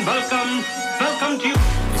 welcome, welcome, welcome to you.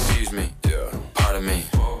 Excuse me, yeah, pardon me.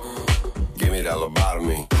 Give me that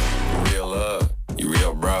lobotomy. Real love, you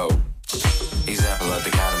real bro. Example of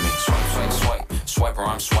dichotomy. Swipe, swipe.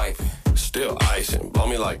 still icing. Blow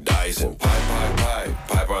me like Dyson. Pipe, pipe, pipe,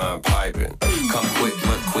 piper, I'm piping. Come quick,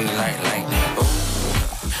 McQueen like lightning.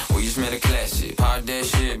 Ooh, we just made a classic. Pop that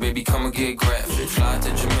shit, baby, come and get graphic. Fly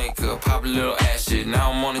to Jamaica, pop a little acid.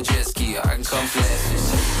 Now I'm on a jet ski, I can come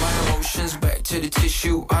flashes. Take my emotions back to the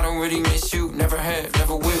tissue. I don't really miss you, never have,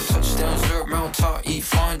 never will. Touchdown, Zerb, Mount Top, eat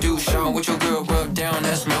fondue. Shower with your girl, rub down,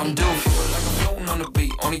 that's Mountain Dew. Feel like I'm floating on the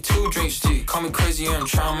beat, only 2 drinks deep. Call me crazy, I'm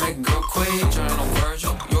trying to make a girl quit. Giant on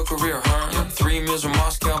Virgil, your career hurt. 3 meals in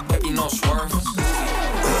Moscow, baby, no swerve.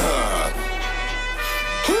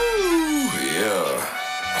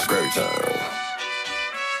 Yeah, it's great time.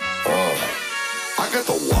 I got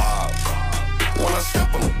the wop. When I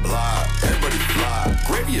step on the block, everybody fly.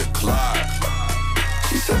 Gravy a clock.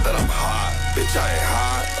 She said that I'm hot. Bitch, I ain't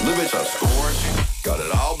hot. Little bitch, I'm scorching. Got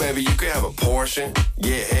it all, baby, you can have a portion.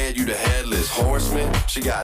 Get head, you the headless horseman. She got